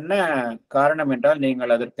என்ன காரணம் என்றால்,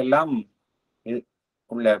 நீங்கள் அதற்கெல்லாம்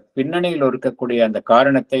உள்ள பின்னணியில் இருக்கக்கூடிய அந்த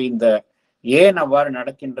காரணத்தை, இந்த ஏன் அவ்வாறு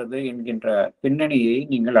நடக்கின்றது என்கின்ற பின்னணியை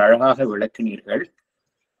நீங்கள் அழகாக விளக்கினீர்கள்.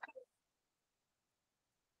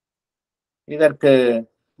 இதற்கு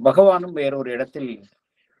பகவானும் வேறொரு இடத்தில்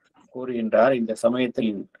கூறுகின்றார். இந்த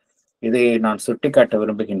சமயத்தில் இதை நான் சுட்டிக்காட்ட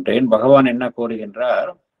விரும்புகின்றேன். பகவான் என்ன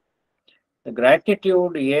கூறுகின்றார்,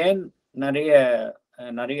 கிராட்டிடியூட் ஏன்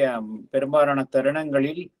நிறைய பெரும்பாலான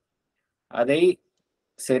தருணங்களில் அதை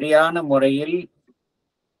சரியான முறையில்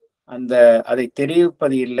அதை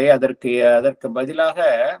தெரிவிப்பது இல்லை. அதற்கு பதிலாக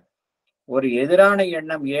ஒரு எதிரான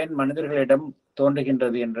எண்ணம் ஏன் மனிதர்களிடம்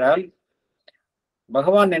தோன்றுகின்றது என்றால்,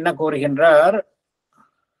 பகவான் என்ன கூறுகின்றார்,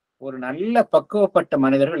 ஒரு நல்ல பக்குவப்பட்ட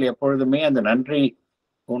மனிதர்கள் எப்பொழுதுமே அந்த நன்றி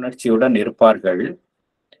உணர்ச்சியுடன் இருப்பார்கள்.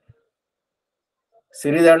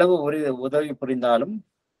 சிறிதளவு உதவி புரிந்தாலும்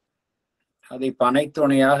அதை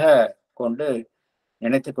பனைத்துணையாக கொண்டு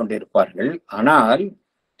நினைத்து கொண்டிருப்பார்கள். ஆனால்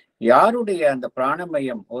யாருடைய அந்த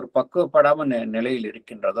பிராணமயம் ஒரு பக்குவப்படாமல் நிலையில்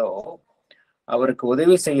இருக்கின்றதோ, அவருக்கு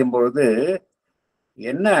உதவி செய்யும் பொழுது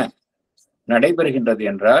என்ன நடைபெறுகின்றது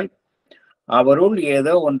என்றால், அவருள்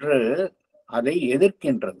ஏதோ ஒன்று அதை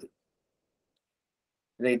எதிர்க்கின்றது.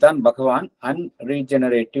 இதைத்தான் பகவான்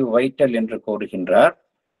அன்ரீஜெனரேட்டிவ் வைட்டல் என்று கூறுகின்றார்.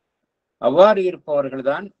 அவ்வாறு இருப்பவர்கள்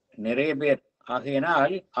தான் நிறைய பேர்.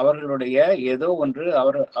 ஆகையினால் அவர்களுடைய ஏதோ ஒன்று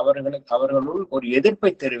அவர்களுள் ஒரு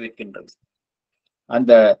எதிர்ப்பை தெரிவிக்கின்றது.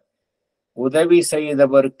 அந்த உதவி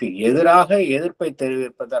செய்தவருக்கு எதிராக எதிர்ப்பை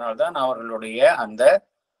தெரிவிப்பதனால்தான் அவர்களுடைய அந்த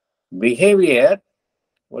பிஹேவியர்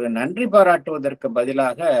ஒரு நன்றி பாராட்டுவதற்கு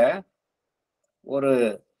பதிலாக ஒரு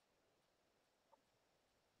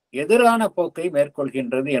எதிரான போக்கை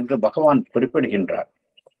மேற்கொள்கின்றது என்று பகவான் குறிப்பிடுகின்றார்.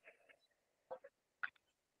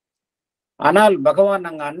 ஆனால் பகவான்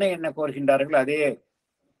அங்கு அன்னை என்ன கூறுகின்றார்கள், அதே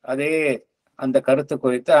அதே அந்த கருத்து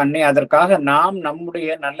குறித்து அன்னை அதற்காக நாம்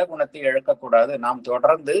நம்முடைய நல்ல குணத்தை இழக்கக்கூடாது, நாம்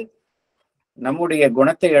தொடர்ந்து நம்முடைய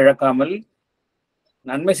குணத்தை இழக்காமல்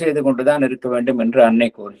நன்மை செய்து கொண்டுதான் இருக்க வேண்டும் என்று அன்னை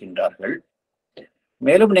கூறுகின்றார்கள்.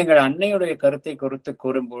 மேலும் நீங்கள் அன்னையுடைய கருத்தை குறித்து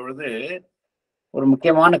கூறும் பொழுது ஒரு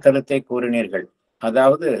முக்கியமான கருத்தை கூறினீர்கள்.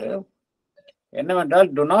 அதாவது என்னவென்றால்,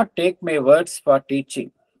 do not take my words for teaching,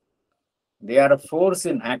 they are a force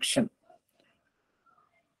in action.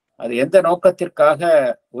 அது எந்த நோக்கத்திற்காக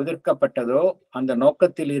உதிர்க்கப்பட்டதோ அந்த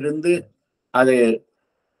நோக்கத்தில் இருந்து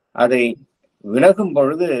அதை விலகும்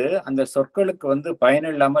பொழுது அந்த சொற்களுக்கு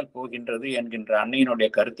பயனில்லாமல் போகின்றது என்கின்ற அன்னையினுடைய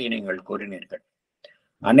கருத்தை நீங்கள் கூறினீர்கள்.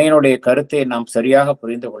 அன்னையினுடைய கருத்தை நாம் சரியாக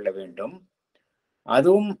புரிந்து கொள்ள வேண்டும்.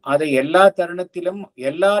 அதுவும் அதை எல்லா தருணத்திலும்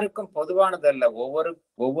எல்லாருக்கும் பொதுவானதல்ல,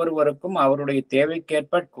 ஒவ்வொருவருக்கும் அவருடைய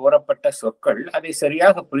தேவைக்கேற்ப கூறப்பட்ட சொற்கள், அதை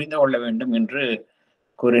சரியாக புரிந்து கொள்ள வேண்டும் என்று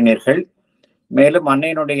கூறினீர்கள். மேலும்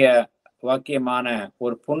அன்னையினுடைய வாக்கியமான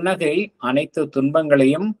ஒரு புன்னகை அனைத்து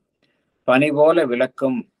துன்பங்களையும் பனி போல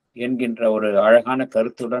விளக்கும் என்கின்ற ஒரு அழகான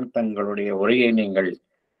கருத்துடன் தங்களுடைய உரையை நீங்கள்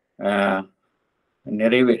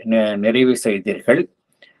நிறைவு செய்தீர்கள்.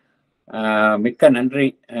 மிக்க நன்றி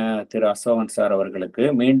திரு அசோகன் சார் அவர்களுக்கு.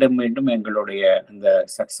 மீண்டும் மீண்டும் எங்களுடைய இந்த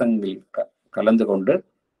சத்சங்கில் கலந்து கொண்டு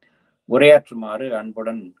உரையாற்றுமாறு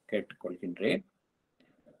அன்புடன் கேட்டுக்கொள்கின்றேன்.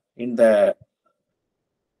 இந்த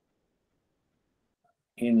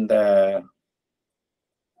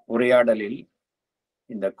உரையாடலில்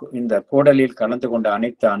இந்த கூடலில் கலந்து கொண்ட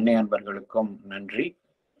அனைத்து அன்னை அன்பர்களுக்கும் நன்றி.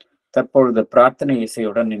 தற்பொழுது பிரார்த்தனை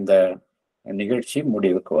இசையுடன் இந்த நிகழ்ச்சி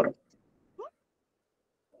முடிவுக்கு வரும்.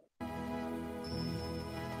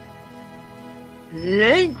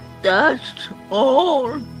 Let us all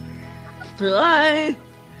try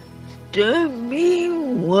to be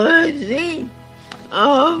worthy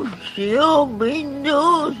of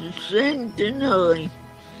AUROBINDO's centenary.